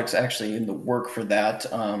projects actually in the work for that.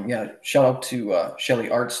 Yeah, shout out to Shelly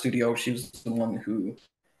Art Studio. She was the one who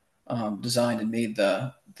designed and made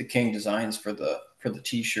the King designs for the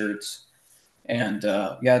t-shirts. And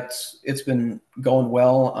yeah, it's been going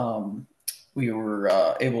well. We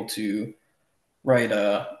were able to write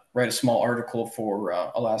a small article for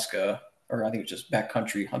Alaska, or I think it's just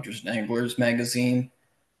Backcountry Hunters and Anglers magazine,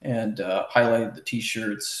 and highlighted the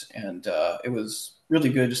t-shirts. And it was really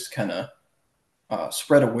good just to kind of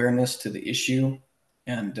spread awareness to the issue.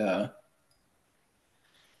 And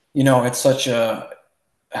it's such a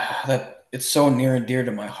that it's so near and dear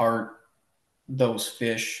to my heart, those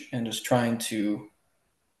fish, and just trying to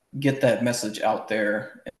get that message out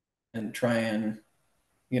there and try and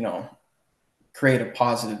you know create a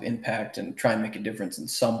positive impact and try and make a difference in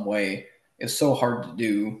some way is so hard to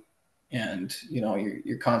do. And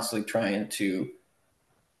you're constantly trying to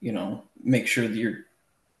make sure that you're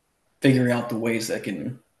figuring out the ways that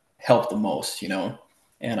can help the most.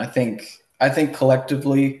 And I think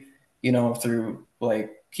collectively, through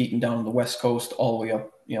like Keaton down on the West Coast all the way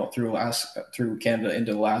up, through Alaska, through Canada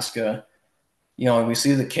into Alaska, and we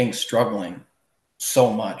see the King struggling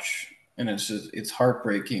so much, and it's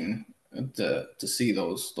heartbreaking to see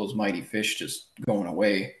those mighty fish just going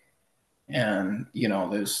away. And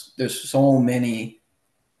there's so many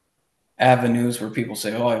avenues where people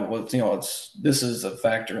say, oh, well, it's this is a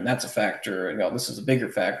factor and that's a factor, and this is a bigger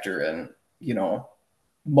factor, and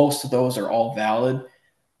most of those are all valid,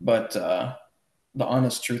 but the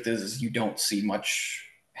honest truth is you don't see much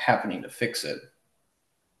happening to fix it.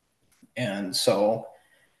 And so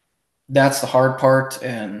that's the hard part.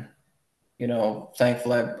 And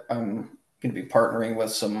thankfully I'm going to be partnering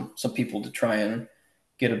with some people to try and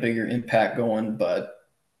get a bigger impact going. But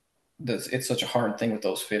it's such a hard thing with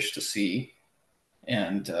those fish to see,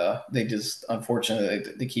 and they just,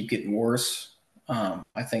 unfortunately, they keep getting worse.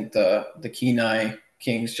 I think the Kenai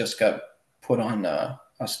Kings just got put on a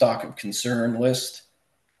stock of concern list,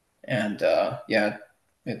 and yeah,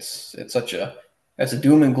 it's a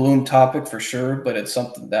doom and gloom topic for sure, but it's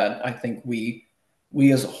something that I think we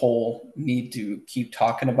as a whole need to keep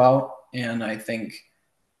talking about. And I think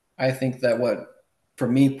that for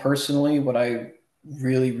me personally, what I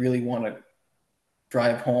really really want to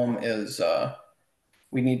drive home is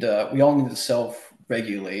we all need to self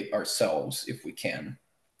regulate ourselves if we can.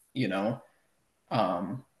 you know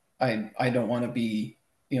I don't want to be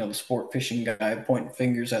the sport fishing guy pointing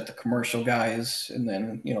fingers at the commercial guys, and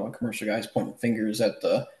then the commercial guys pointing fingers at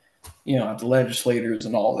the at the legislators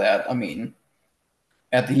and all that. I mean,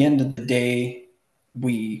 at the end of the day,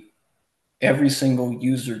 every single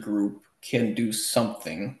user group can do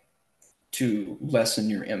something to lessen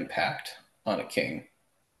your impact on a king.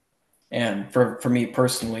 And for me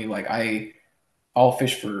personally, like I'll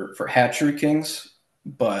fish for hatchery kings,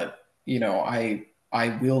 but I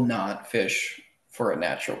will not fish for a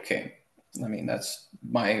natural king. I mean, that's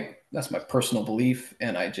my personal belief,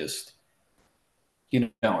 and I just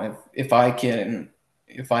if I can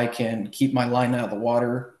keep my line out of the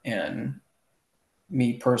water and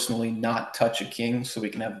me personally not touch a king so we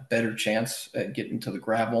can have a better chance at getting to the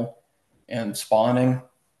gravel and spawning,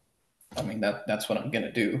 I mean that's what I'm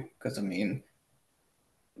gonna do. Because I mean,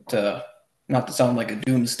 not to sound like a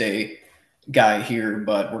doomsday guy here,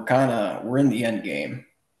 but we're in the end game,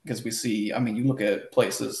 because we see, I mean, you look at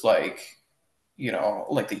places like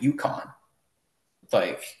like the Yukon,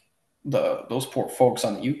 like those poor folks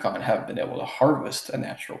on the Yukon haven't been able to harvest a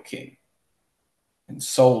natural king in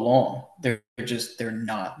so long. They're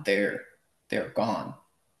not there. They're gone.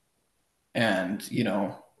 And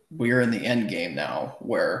we're in the end game now,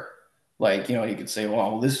 where like you could say,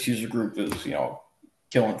 well, this user group is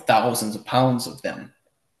killing thousands of pounds of them,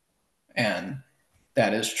 and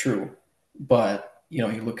that is true. But you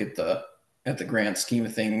look at the grand scheme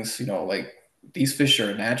of things, like these fish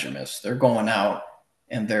are anadromous. They're going out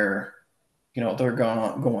and they're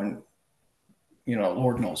going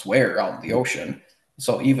Lord knows where out in the ocean.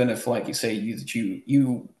 So even if, like you say,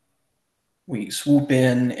 we swoop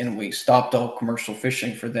in and we stopped all commercial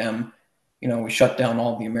fishing for them, we shut down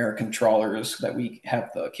all the American trawlers that we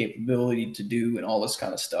have the capability to do and all this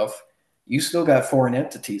kind of stuff, you still got foreign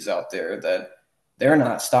entities out there that they're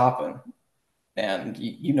not stopping. And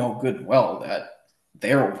you know good and well that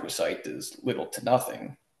their oversight is little to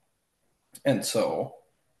nothing. And so,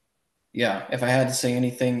 yeah, if I had to say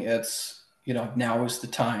anything, it's, now is the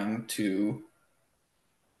time to,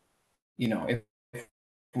 if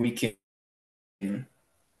we can,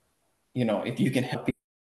 if you can help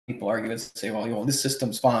people argue and say, well, this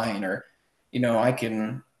system's fine, or, I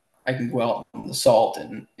can go out in the salt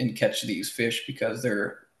and catch these fish because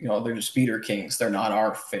they're just feeder kings. They're not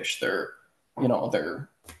our fish. They're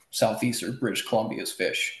Southeast or British Columbia's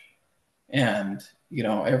fish. And,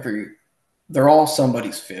 they're all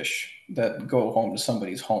somebody's fish that go home to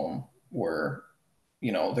somebody's home where,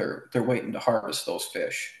 they're waiting to harvest those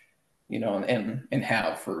fish, and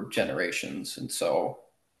have for generations. And so,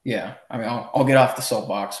 yeah, I mean, I'll get off the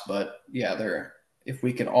soapbox, but yeah, if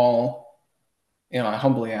we can all, I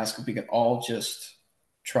humbly ask if we can all just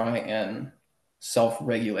try and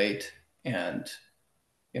self-regulate, and,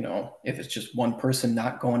 if it's just one person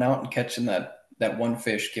not going out and catching that one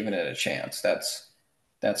fish, giving it a chance,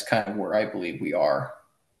 that's kind of where I believe we are.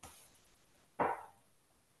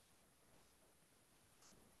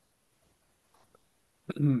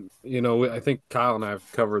 I think Kyle and I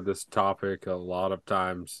have covered this topic a lot of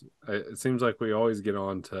times. It seems like we always get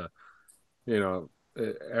on to,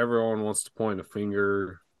 everyone wants to point a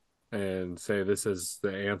finger and say this is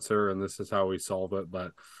the answer and this is how we solve it,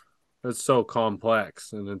 but it's so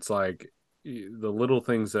complex. And it's like the little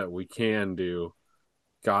things that we can do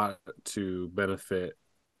got to benefit,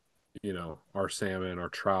 our salmon, our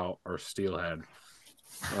trout, our steelhead.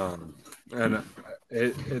 And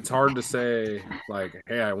it's hard to say like,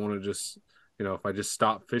 hey, I want to just, if I just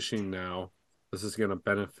stop fishing now, this is going to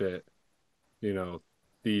benefit,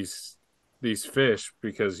 these fish,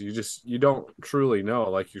 because you don't truly know.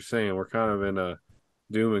 Like you're saying, we're kind of in a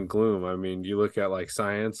doom and gloom. I mean, you look at like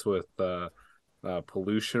science with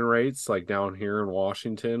pollution rates, like down here in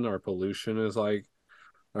Washington, our pollution is like,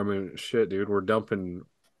 I mean, shit, dude, we're dumping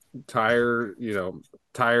tire,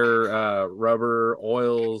 rubber,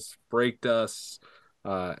 oils, brake dust,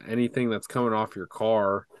 anything that's coming off your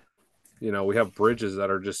car. We have bridges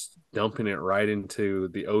that are just dumping it right into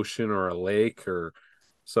the ocean or a lake. Or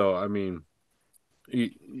so, I mean,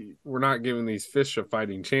 we're not giving these fish a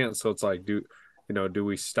fighting chance. So it's like, do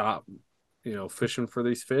we stop, fishing for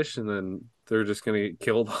these fish, and then they're just going to get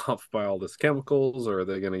killed off by all this chemicals, or are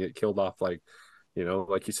they going to get killed off like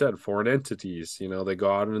you said, foreign entities, they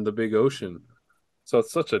go out into the big ocean. So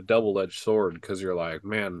it's such a double-edged sword, because you're like,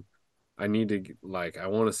 man, I need to, like, I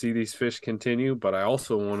want to see these fish continue, but I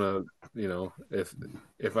also want to,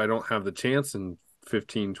 if I don't have the chance in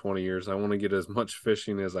 15, 20 years, I want to get as much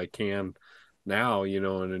fishing as I can now,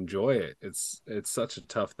 and enjoy it. It's such a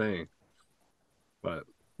tough thing. But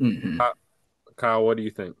Kyle, what do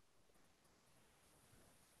you think?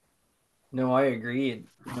 No, I agree. And,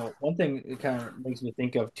 one thing it kind of makes me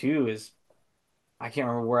think of too is I can't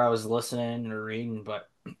remember where I was listening or reading, but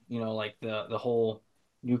like the whole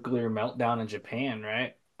nuclear meltdown in Japan,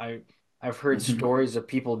 right? I've heard Mhm. stories of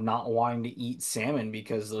people not wanting to eat salmon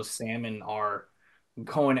because those salmon are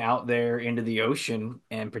going out there into the ocean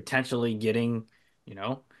and potentially getting, you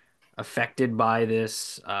know, affected by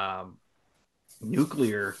this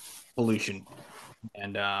nuclear pollution.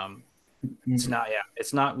 And it's not, yeah,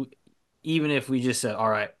 it's not, even if we just said, all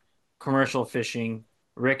right, commercial fishing,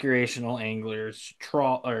 recreational anglers,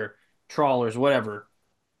 trawlers, whatever,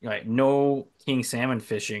 right? No king salmon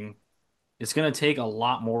fishing. It's going to take a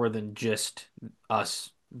lot more than just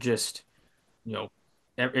us, just, you know,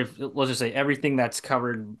 if let's just say everything that's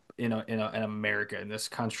covered in America, in this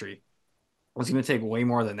country, it's going to take way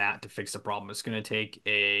more than that to fix the problem. It's going to take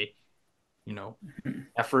a, you know,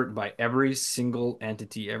 effort by every single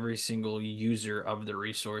entity, every single user of the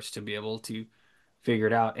resource to be able to figure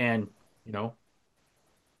it out. And, you know,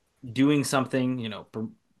 doing something,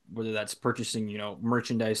 whether that's purchasing,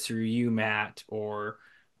 merchandise through you, Matt, or,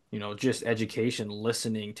 just education,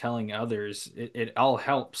 listening, telling others, it all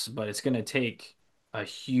helps, but it's going to take a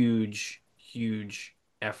huge, huge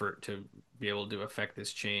effort to be able to affect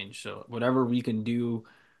this change. So whatever we can do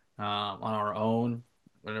on our own,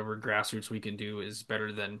 whatever grassroots we can do is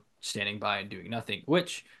better than standing by and doing nothing,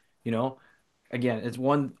 which, you know, again, it's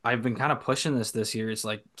one I've been kind of pushing this year. It's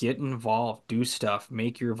like get involved, do stuff,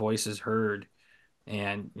 make your voices heard,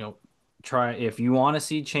 and try if you want to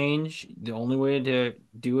see change, the only way to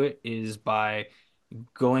do it is by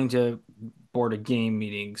going to board of game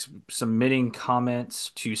meetings, submitting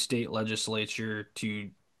comments to state legislature,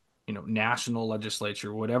 to national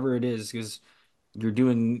legislature, whatever it is, because you're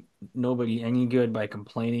doing nobody any good by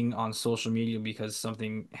complaining on social media because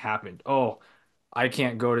something happened. Oh, I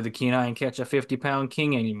can't go to the Kenai and catch a 50-pound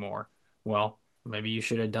king anymore. Well, maybe you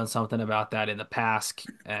should have done something about that in the past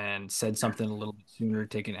and said something a little bit sooner,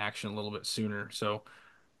 taken action a little bit sooner. So,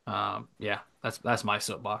 yeah, that's my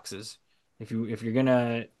soapbox is if you're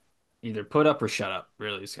gonna either put up or shut up,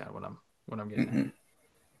 really is kind of what I'm getting at. Mhm.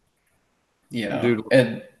 Yeah, Dude,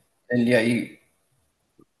 and yeah, you.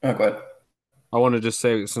 Oh, go ahead. I want to just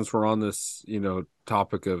say, since we're on this,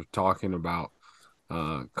 topic of talking about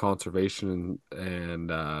conservation and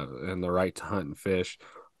the right to hunt and fish,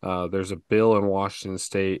 there's a bill in Washington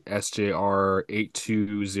State, SJR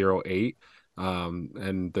 8208,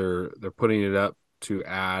 and they're putting it up to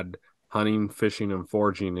add hunting, fishing, and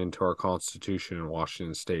foraging into our Constitution in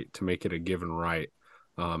Washington State to make it a given right.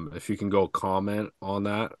 If you can go comment on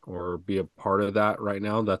that or be a part of that right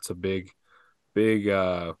now, that's a big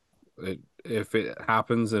if it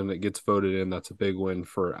happens and it gets voted in, that's a big win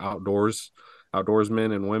for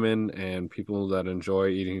outdoorsmen and women and people that enjoy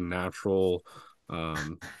eating natural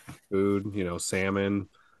food, salmon,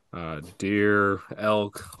 deer,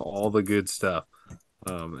 elk, all the good stuff.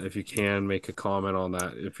 If you can make a comment on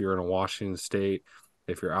that, if you're in a Washington State,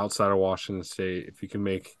 if you're outside of Washington State, if you can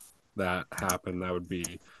make that happen, that would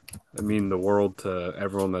mean the world to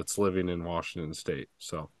everyone that's living in Washington State.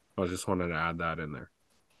 So I just wanted to add that in there.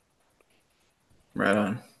 Right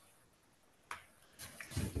on.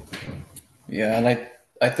 Yeah, and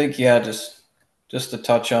I think yeah, just to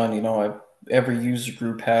touch on, every user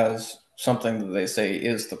group has something that they say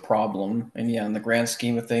is the problem, and yeah, in the grand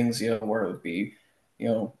scheme of things, where it would be,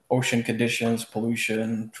 ocean conditions,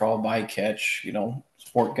 pollution, trawl bycatch,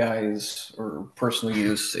 sport guys or personal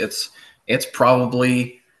use, it's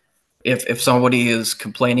probably if somebody is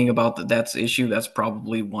complaining about that's the issue, that's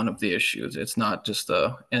probably one of the issues. It's not just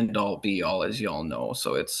the end all be all, as y'all know.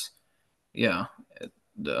 So it's yeah,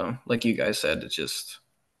 like you guys said, it's just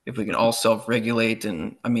if we can all self regulate.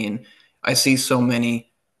 And I mean, I see so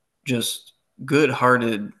many just good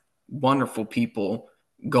hearted, wonderful people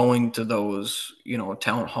going to those,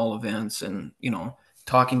 town hall events and,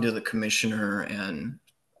 talking to the commissioner and,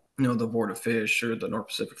 the Board of Fish or the North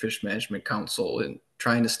Pacific Fish Management Council and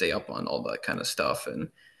trying to stay up on all that kind of stuff. And,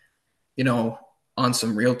 on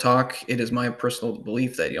some real talk, it is my personal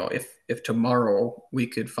belief that, if tomorrow we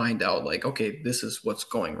could find out like, okay, this is what's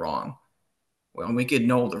going wrong. Well, we could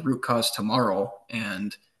know the root cause tomorrow.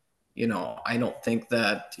 And, I don't think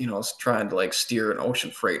that, it's trying to like steer an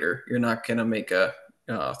ocean freighter. You're not going to make a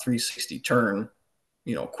 360 turn,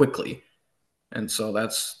 quickly. And so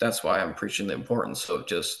that's why I'm preaching the importance of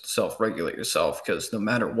just self-regulate yourself, because no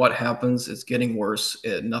matter what happens, it's getting worse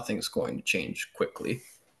and nothing's going to change quickly.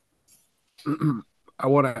 I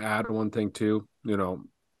want to add one thing too.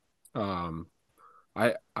 Um,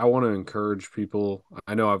 I want to encourage people.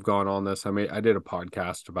 I know I've gone on this. I did a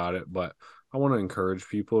podcast about it, but I want to encourage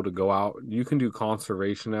people to go out. You can do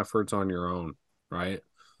conservation efforts on your own, right?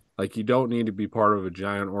 Like you don't need to be part of a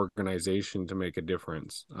giant organization to make a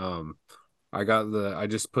difference. I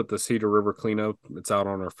just put the Cedar River cleanup. It's out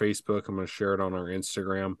on our Facebook. I'm going to share it on our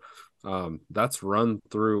Instagram. That's run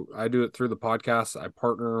through. I do it through the podcast. I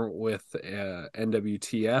partner with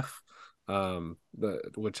NWTF,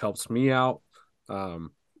 which helps me out. And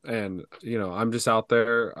I'm just out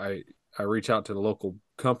there. I reach out to the local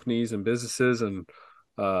companies and businesses and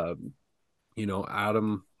add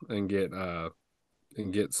them and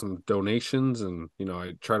get some donations, and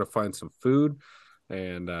I try to find some food.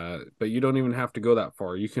 And but you don't even have to go that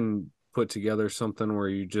far. You can put together something where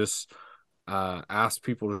you just ask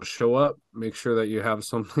people to show up, make sure that you have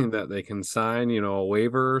something that they can sign, a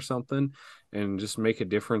waiver or something, and just make a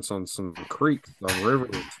difference on some creeks, on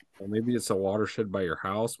rivers. Or maybe it's a watershed by your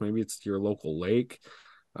house, maybe it's your local lake.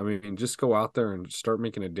 I mean, just go out there and start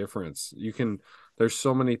making a difference. There's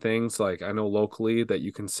so many things, like I know locally that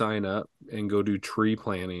you can sign up and go do tree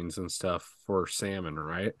plantings and stuff for salmon,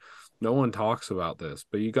 right? No one talks about this,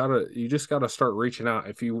 but you just gotta start reaching out.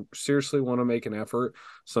 If you seriously want to make an effort,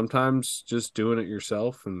 sometimes just doing it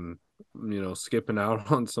yourself and, skipping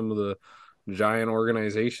out on some of the giant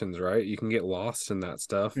organizations, right? You can get lost in that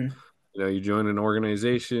stuff. You join an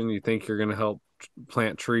organization, you think you're going to help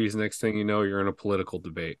plant trees. Next thing you know, you're in a political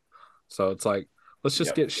debate. So it's like, let's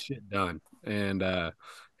just get shit done. And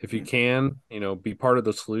if you can, be part of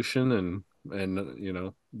the solution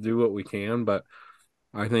and do what we can. But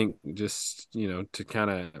I think just,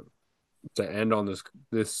 to end on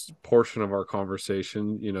this portion of our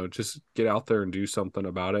conversation, just get out there and do something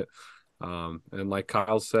about it. And like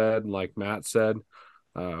Kyle said, like Matt said,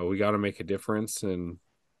 we got to make a difference. And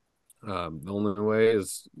the only way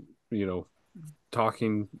is,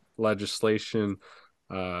 talking legislation,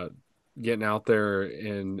 getting out there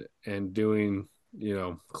and doing,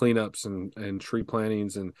 cleanups and tree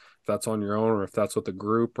plantings, and if that's on your own or if that's with a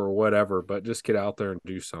group or whatever, but just get out there and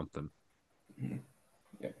do something.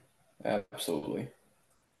 Yeah, absolutely.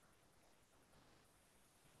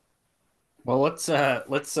 Well, let's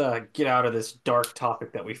get out of this dark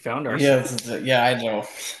topic that we found ourselves. Yeah, I know.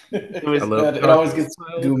 It always gets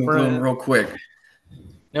doom and gloom real quick.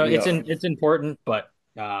 No, it's important, but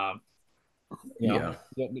you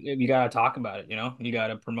gotta talk about it. You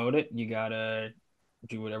gotta promote it. You gotta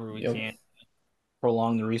do whatever we can to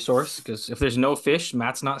prolong the resource, because if there's no fish,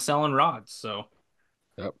 Matt's not selling rods. So,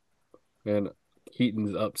 yep. And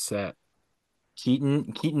Keaton's upset.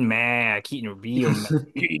 Keaton mad. Keaton real mad.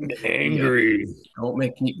 Keaton angry. Don't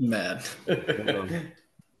make Keaton mad.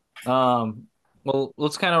 Well,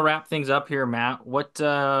 let's kind of wrap things up here, Matt. What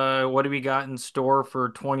do we got in store for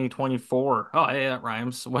 2024? Oh, hey, that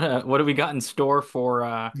rhymes. What do we got in store for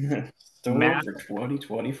Matt for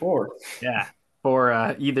 2024? Yeah,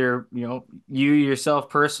 for either you yourself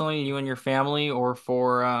personally, you and your family, or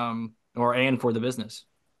for the business.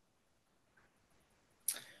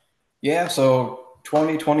 Yeah, so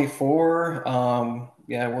 2024,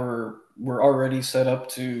 we're already set up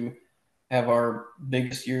to have our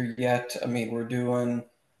biggest year yet. I mean,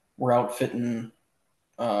 we're outfitting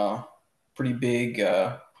pretty big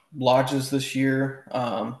lodges this year,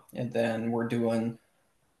 and then we're doing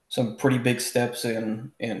some pretty big steps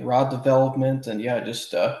in rod development, and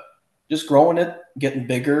just growing it, getting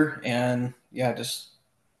bigger, and just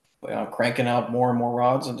cranking out more and more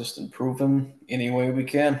rods and just improving any way we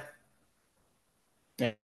can.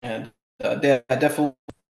 And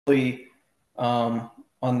definitely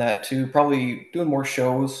on that too, probably doing more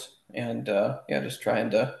shows and just trying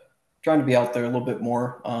to be out there a little bit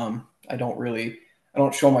more. I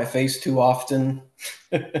don't show my face too often.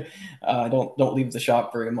 I don't leave the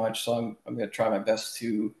shop very much, so I'm going to try my best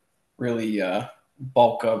to really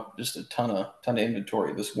bulk up just a ton of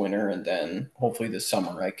inventory this winter, and then hopefully this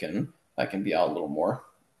summer I can be out a little more.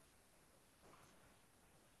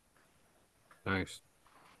 Nice.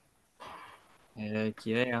 Heck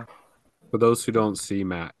yeah. For those who don't see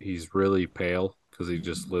Matt, he's really pale because he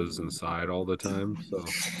just lives inside all the time. So,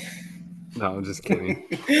 no, I'm just kidding.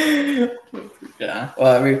 Yeah,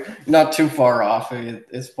 well, I mean, not too far off.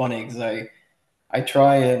 It's funny because I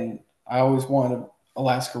always want an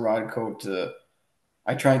Alaska rod coat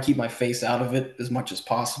I try and keep my face out of it as much as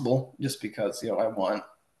possible, just because I want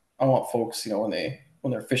folks when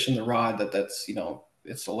they're fishing the rod that's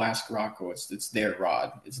it's Alaska Rod Co. It's their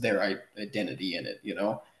rod. It's their identity in it,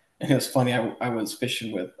 And it was funny. I was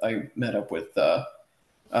fishing I met up with a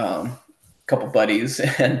couple buddies,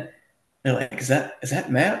 and they're like, "Is that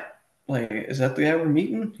Matt? Like, is that the guy we're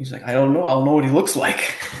meeting?" He's like, "I don't know. I'll know what he looks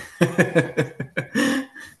like."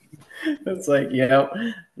 It's like, yeah,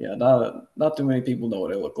 not too many people know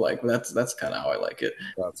what I look like, but that's kind of how I like it.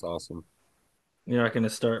 That's awesome. You're not gonna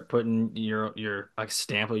start putting your like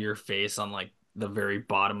stamp of your face on like the very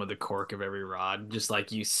bottom of the cork of every rod, just like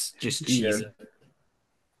just cheese Yeah.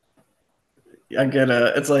 it. I get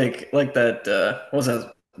it's like that what was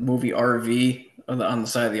that movie RV on the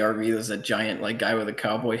side of the RV there's a giant like guy with a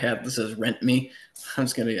cowboy hat that says rent me. I'm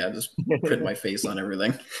just gonna just print my face on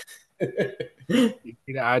everything. You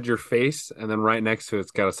need to add your face, and then right next to it's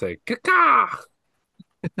got to say "Kaka."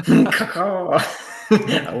 Caw.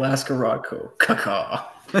 Alaska Rodco. Caw.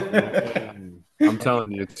 I'm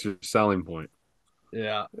telling you, it's your selling point.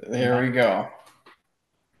 Yeah. There we go.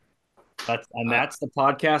 That's the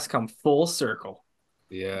podcast come full circle.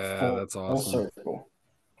 Yeah, that's Full awesome. circle.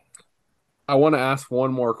 I want to ask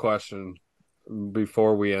one more question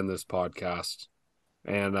before we end this podcast,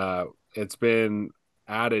 and it's been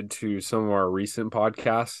added to some of our recent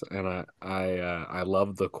podcasts, and I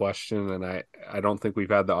love the question, and I don't think we've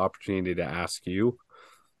had the opportunity to ask you.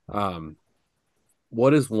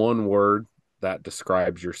 What is one word that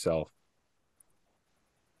describes yourself?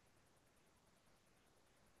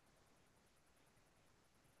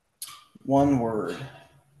 One word.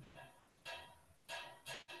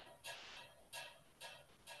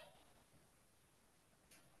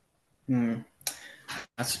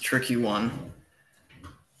 That's a tricky one.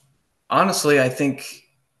 Honestly, I think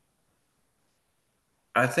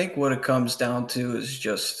what it comes down to is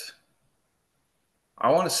just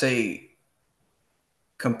I want to say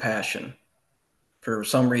compassion. For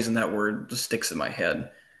some reason, that word just sticks in my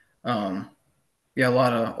head. Yeah, a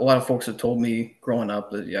lot of folks have told me growing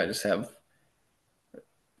up that I just have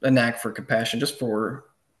a knack for compassion, just for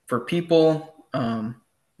people,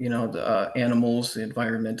 the animals, the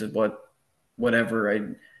environment, and whatever. I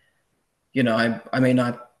may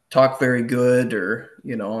not talk very good or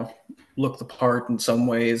look the part in some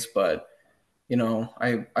ways, but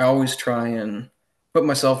I always try and put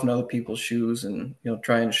myself in other people's shoes and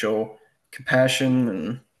try and show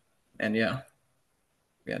compassion and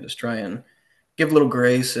just try and give a little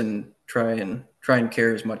grace and try and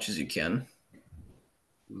care as much as you can.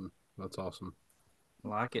 That's awesome. I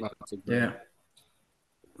like it. Yeah.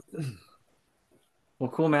 Well,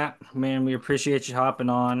 cool, Matt. Man, we appreciate you hopping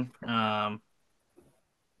on.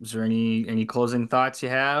 Is there any closing thoughts you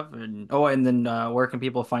have? And then where can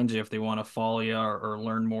people find you if they want to follow you or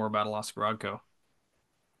learn more about Alaska Rodco?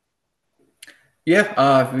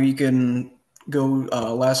 Yeah, you can go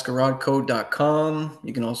alaskarodcode.com.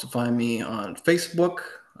 You can also find me on Facebook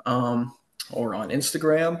or on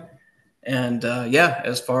Instagram. And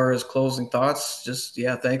as far as closing thoughts, just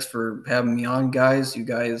thanks for having me on, guys. You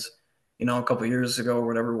guys, a couple of years ago or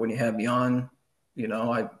whatever, when you had me on,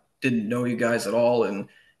 I didn't know you guys at all, and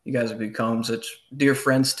you guys have become such dear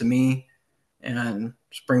friends to me. And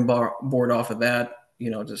springboard off of that,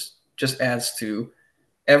 just adds to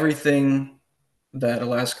everything that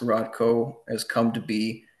Alaska Rodco has come to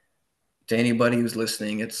be. To anybody who's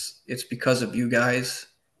listening, it's because of you guys,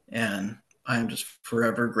 and I'm just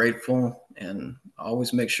forever grateful, and I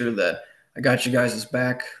always make sure that I got you guys'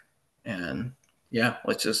 back. And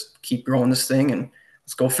let's just keep growing this thing and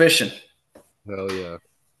let's go fishing. Hell yeah.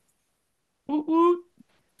 Woot woot.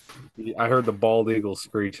 I heard the bald eagle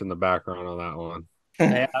screech in the background on that one.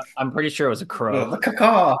 Yeah, I'm pretty sure it was a crow. The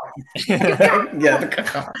caca. Yeah, the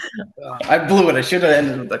caca. I blew it. I should have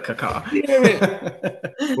ended with the caca.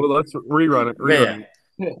 Well, let's rerun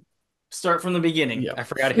it. Start from the beginning. Yep. I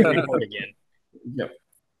forgot to hit record again.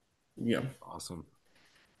 Yep. Awesome.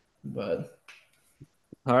 But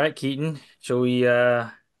All right, Keaton. Shall we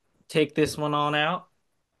take this one on out?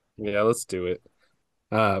 Yeah, let's do it.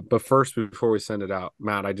 But first, before we send it out,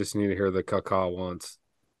 Matt, I just need to hear the caca once.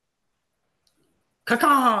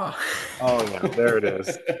 caca. Oh yeah, there it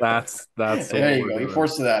is. That's There you go. You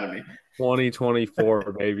forced it out of me.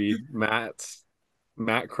 2024, baby.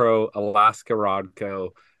 Matt Crow, Alaska Rodco,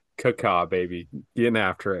 caca, baby. Getting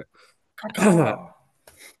after it.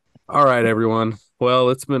 All right, everyone.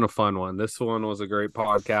 Well, it's been a fun one. This one was a great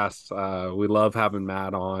podcast. We love having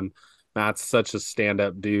Matt on. Matt's such a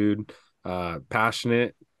stand-up dude,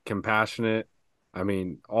 passionate, compassionate. I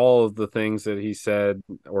mean, all of the things that he said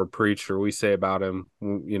or preached or we say about him,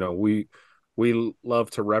 we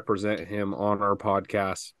love to represent him on our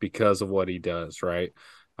podcast because of what he does, right?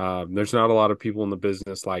 There's not a lot of people in the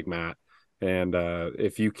business like Matt. And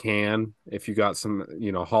if you got some,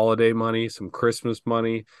 holiday money, some Christmas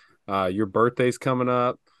money, your birthday's coming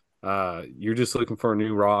up, you're just looking for a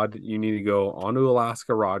new rod, you need to go onto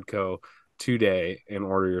Alaska Rodco today and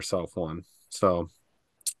order yourself one. So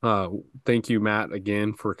thank you, Matt,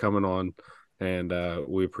 again for coming on and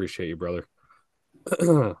we appreciate you, brother.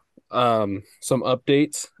 Some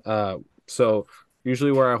updates. So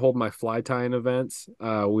usually where I hold my fly tying events,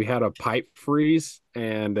 we had a pipe freeze,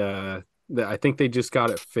 and I think they just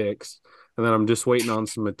got it fixed. And then I'm just waiting on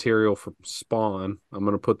some material for spawn. I'm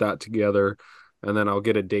gonna put that together, and then I'll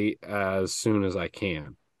get a date as soon as I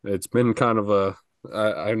can. It's been kind of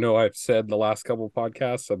I know I've said the last couple of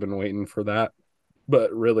podcasts I've been waiting for that,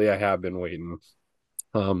 but really I have been waiting.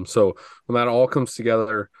 So when that all comes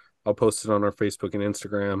together, I'll post it on our Facebook and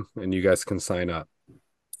Instagram, and you guys can sign up.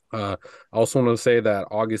 I also want to say that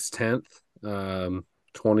August 10th,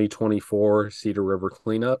 2024 Cedar River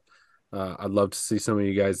cleanup. I'd love to see some of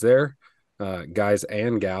you guys there. Guys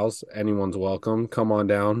and gals, anyone's welcome. Come on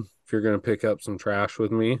down. If you're going to pick up some trash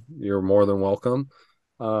with me, you're more than welcome.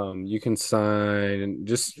 You can sign,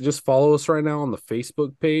 just follow us right now on the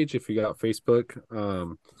Facebook page if you got Facebook.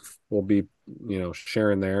 We'll be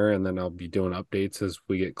sharing there, and then I'll be doing updates as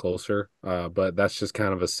we get closer. But that's just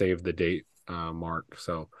kind of a save the date mark.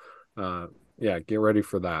 So yeah, get ready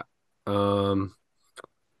for that. I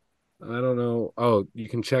don't know. Oh, you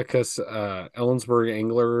can check us. Ellensburg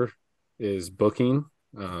Angler is booking.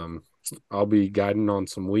 I'll be guiding on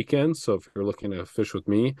some weekends, so if you're looking to fish with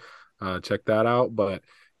me, check that out. But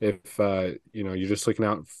if you're just looking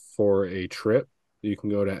out for a trip, you can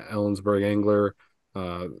go to Ellensburg Angler.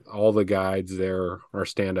 All the guides there are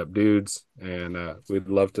stand-up dudes, and we'd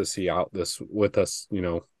love to see out this with us,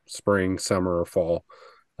 spring, summer, or fall.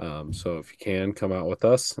 So if you can, come out with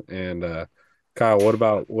us. And Kyle,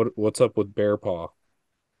 what's up with Bear Paw?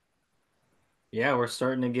 Yeah, we're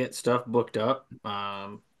starting to get stuff booked up.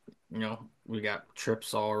 We got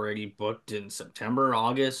trips already booked in September,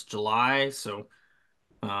 August, July. So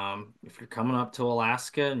if you're coming up to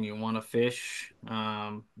Alaska and you want to fish,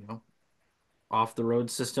 off the road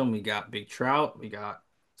system, we got big trout, we got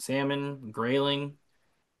salmon, grayling,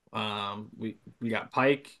 we got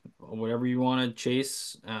pike, whatever you want to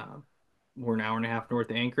chase. We're an hour and a half north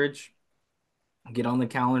of Anchorage. Get on the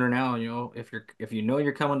calendar now. If you're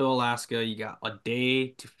coming to Alaska, you got a day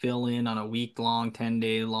to fill in on a week-long,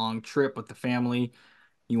 10-day long trip with the family.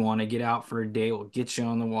 You want to get out for a day, we'll get you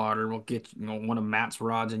on the water. We'll get one of Matt's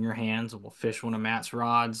rods in your hands, and we'll fish one of Matt's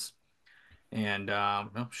rods and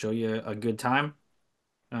show you a good time.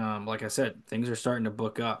 Like I said, things are starting to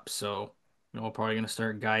book up, so we're probably gonna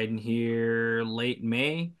start guiding here late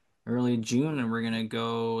May, early June, and we're gonna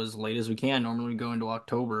go as late as we can. Normally we go into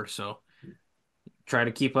October, so try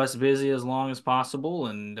to keep us busy as long as possible,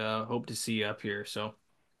 and hope to see you up here. So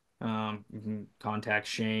you can contact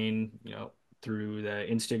Shane, through the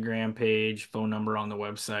Instagram page, phone number on the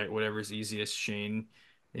website, whatever's easiest. Shane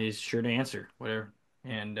is sure to answer, whatever.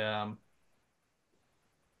 And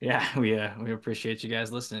yeah, we appreciate you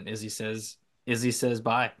guys listening. Izzy says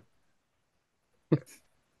bye.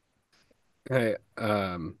 Hey,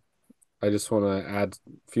 I just want to add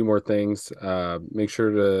a few more things. Make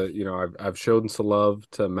sure to, I've shown some love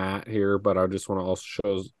to Matt here, but I just want to also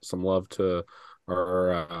show some love to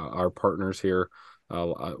our partners here.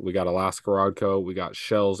 We got Alaska Rod Co., we got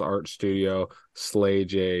Shell's Art Studio, Slay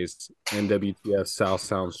Jays, NWTF South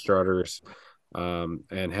Sound Strutters, and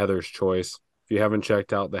Heather's Choice. If you haven't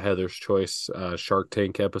checked out the Heather's Choice Shark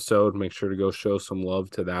Tank episode, make sure to go show some love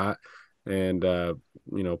to that, and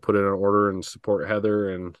put in an order and support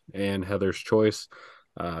Heather and Heather's Choice.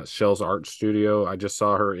 Shell's Art Studio, I just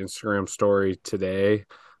saw her Instagram story today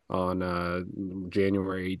on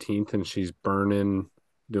January 18th, and she's doing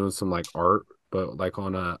some like art, but like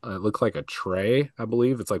on it looks like a tray. I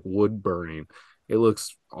believe it's like wood burning. It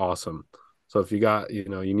looks awesome. So if you got, you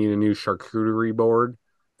need a new charcuterie board,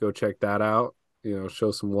 go check that out.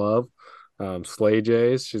 Show some love. Slay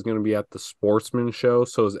Jays, she's going to be at the Sportsman Show.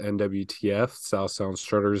 So is NWTF, South Sound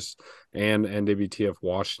Strutters, and NWTF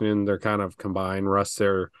Washington. They're kind of combined. Russ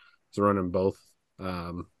there is running both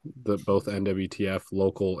NWTF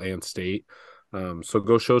local and state. So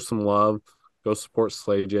go show some love. Go support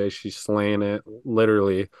Slay J. She's slaying it.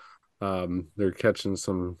 Literally, they're catching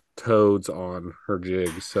some toads on her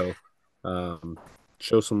jig. So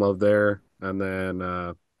show some love there. And then,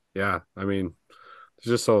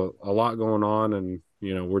 there's just a lot going on. And,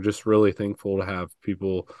 we're just really thankful to have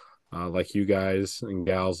people like you guys and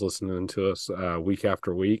gals listening to us week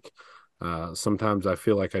after week. Sometimes I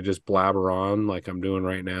feel like I just blabber on like I'm doing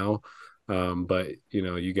right now. But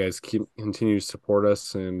you guys continue to support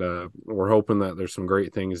us, and we're hoping that there's some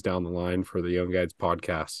great things down the line for the Young Guides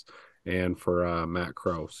podcast and for Matt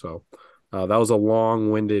Crow. So that was a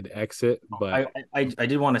long-winded exit, but I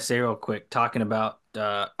did want to say real quick, talking about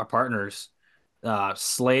our partners.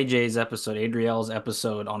 Slay J's episode, Adriel's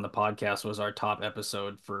episode on the podcast was our top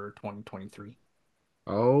episode for 2023.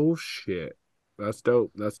 Oh shit. That's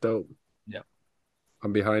dope. That's dope. Yep.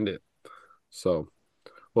 I'm behind it. So,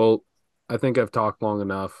 well, I think I've talked long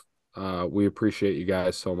enough. We appreciate you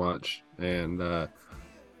guys so much. And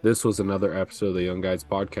this was another episode of the Young Guides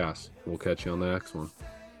podcast. We'll catch you on the next one.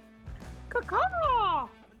 Caw-caw.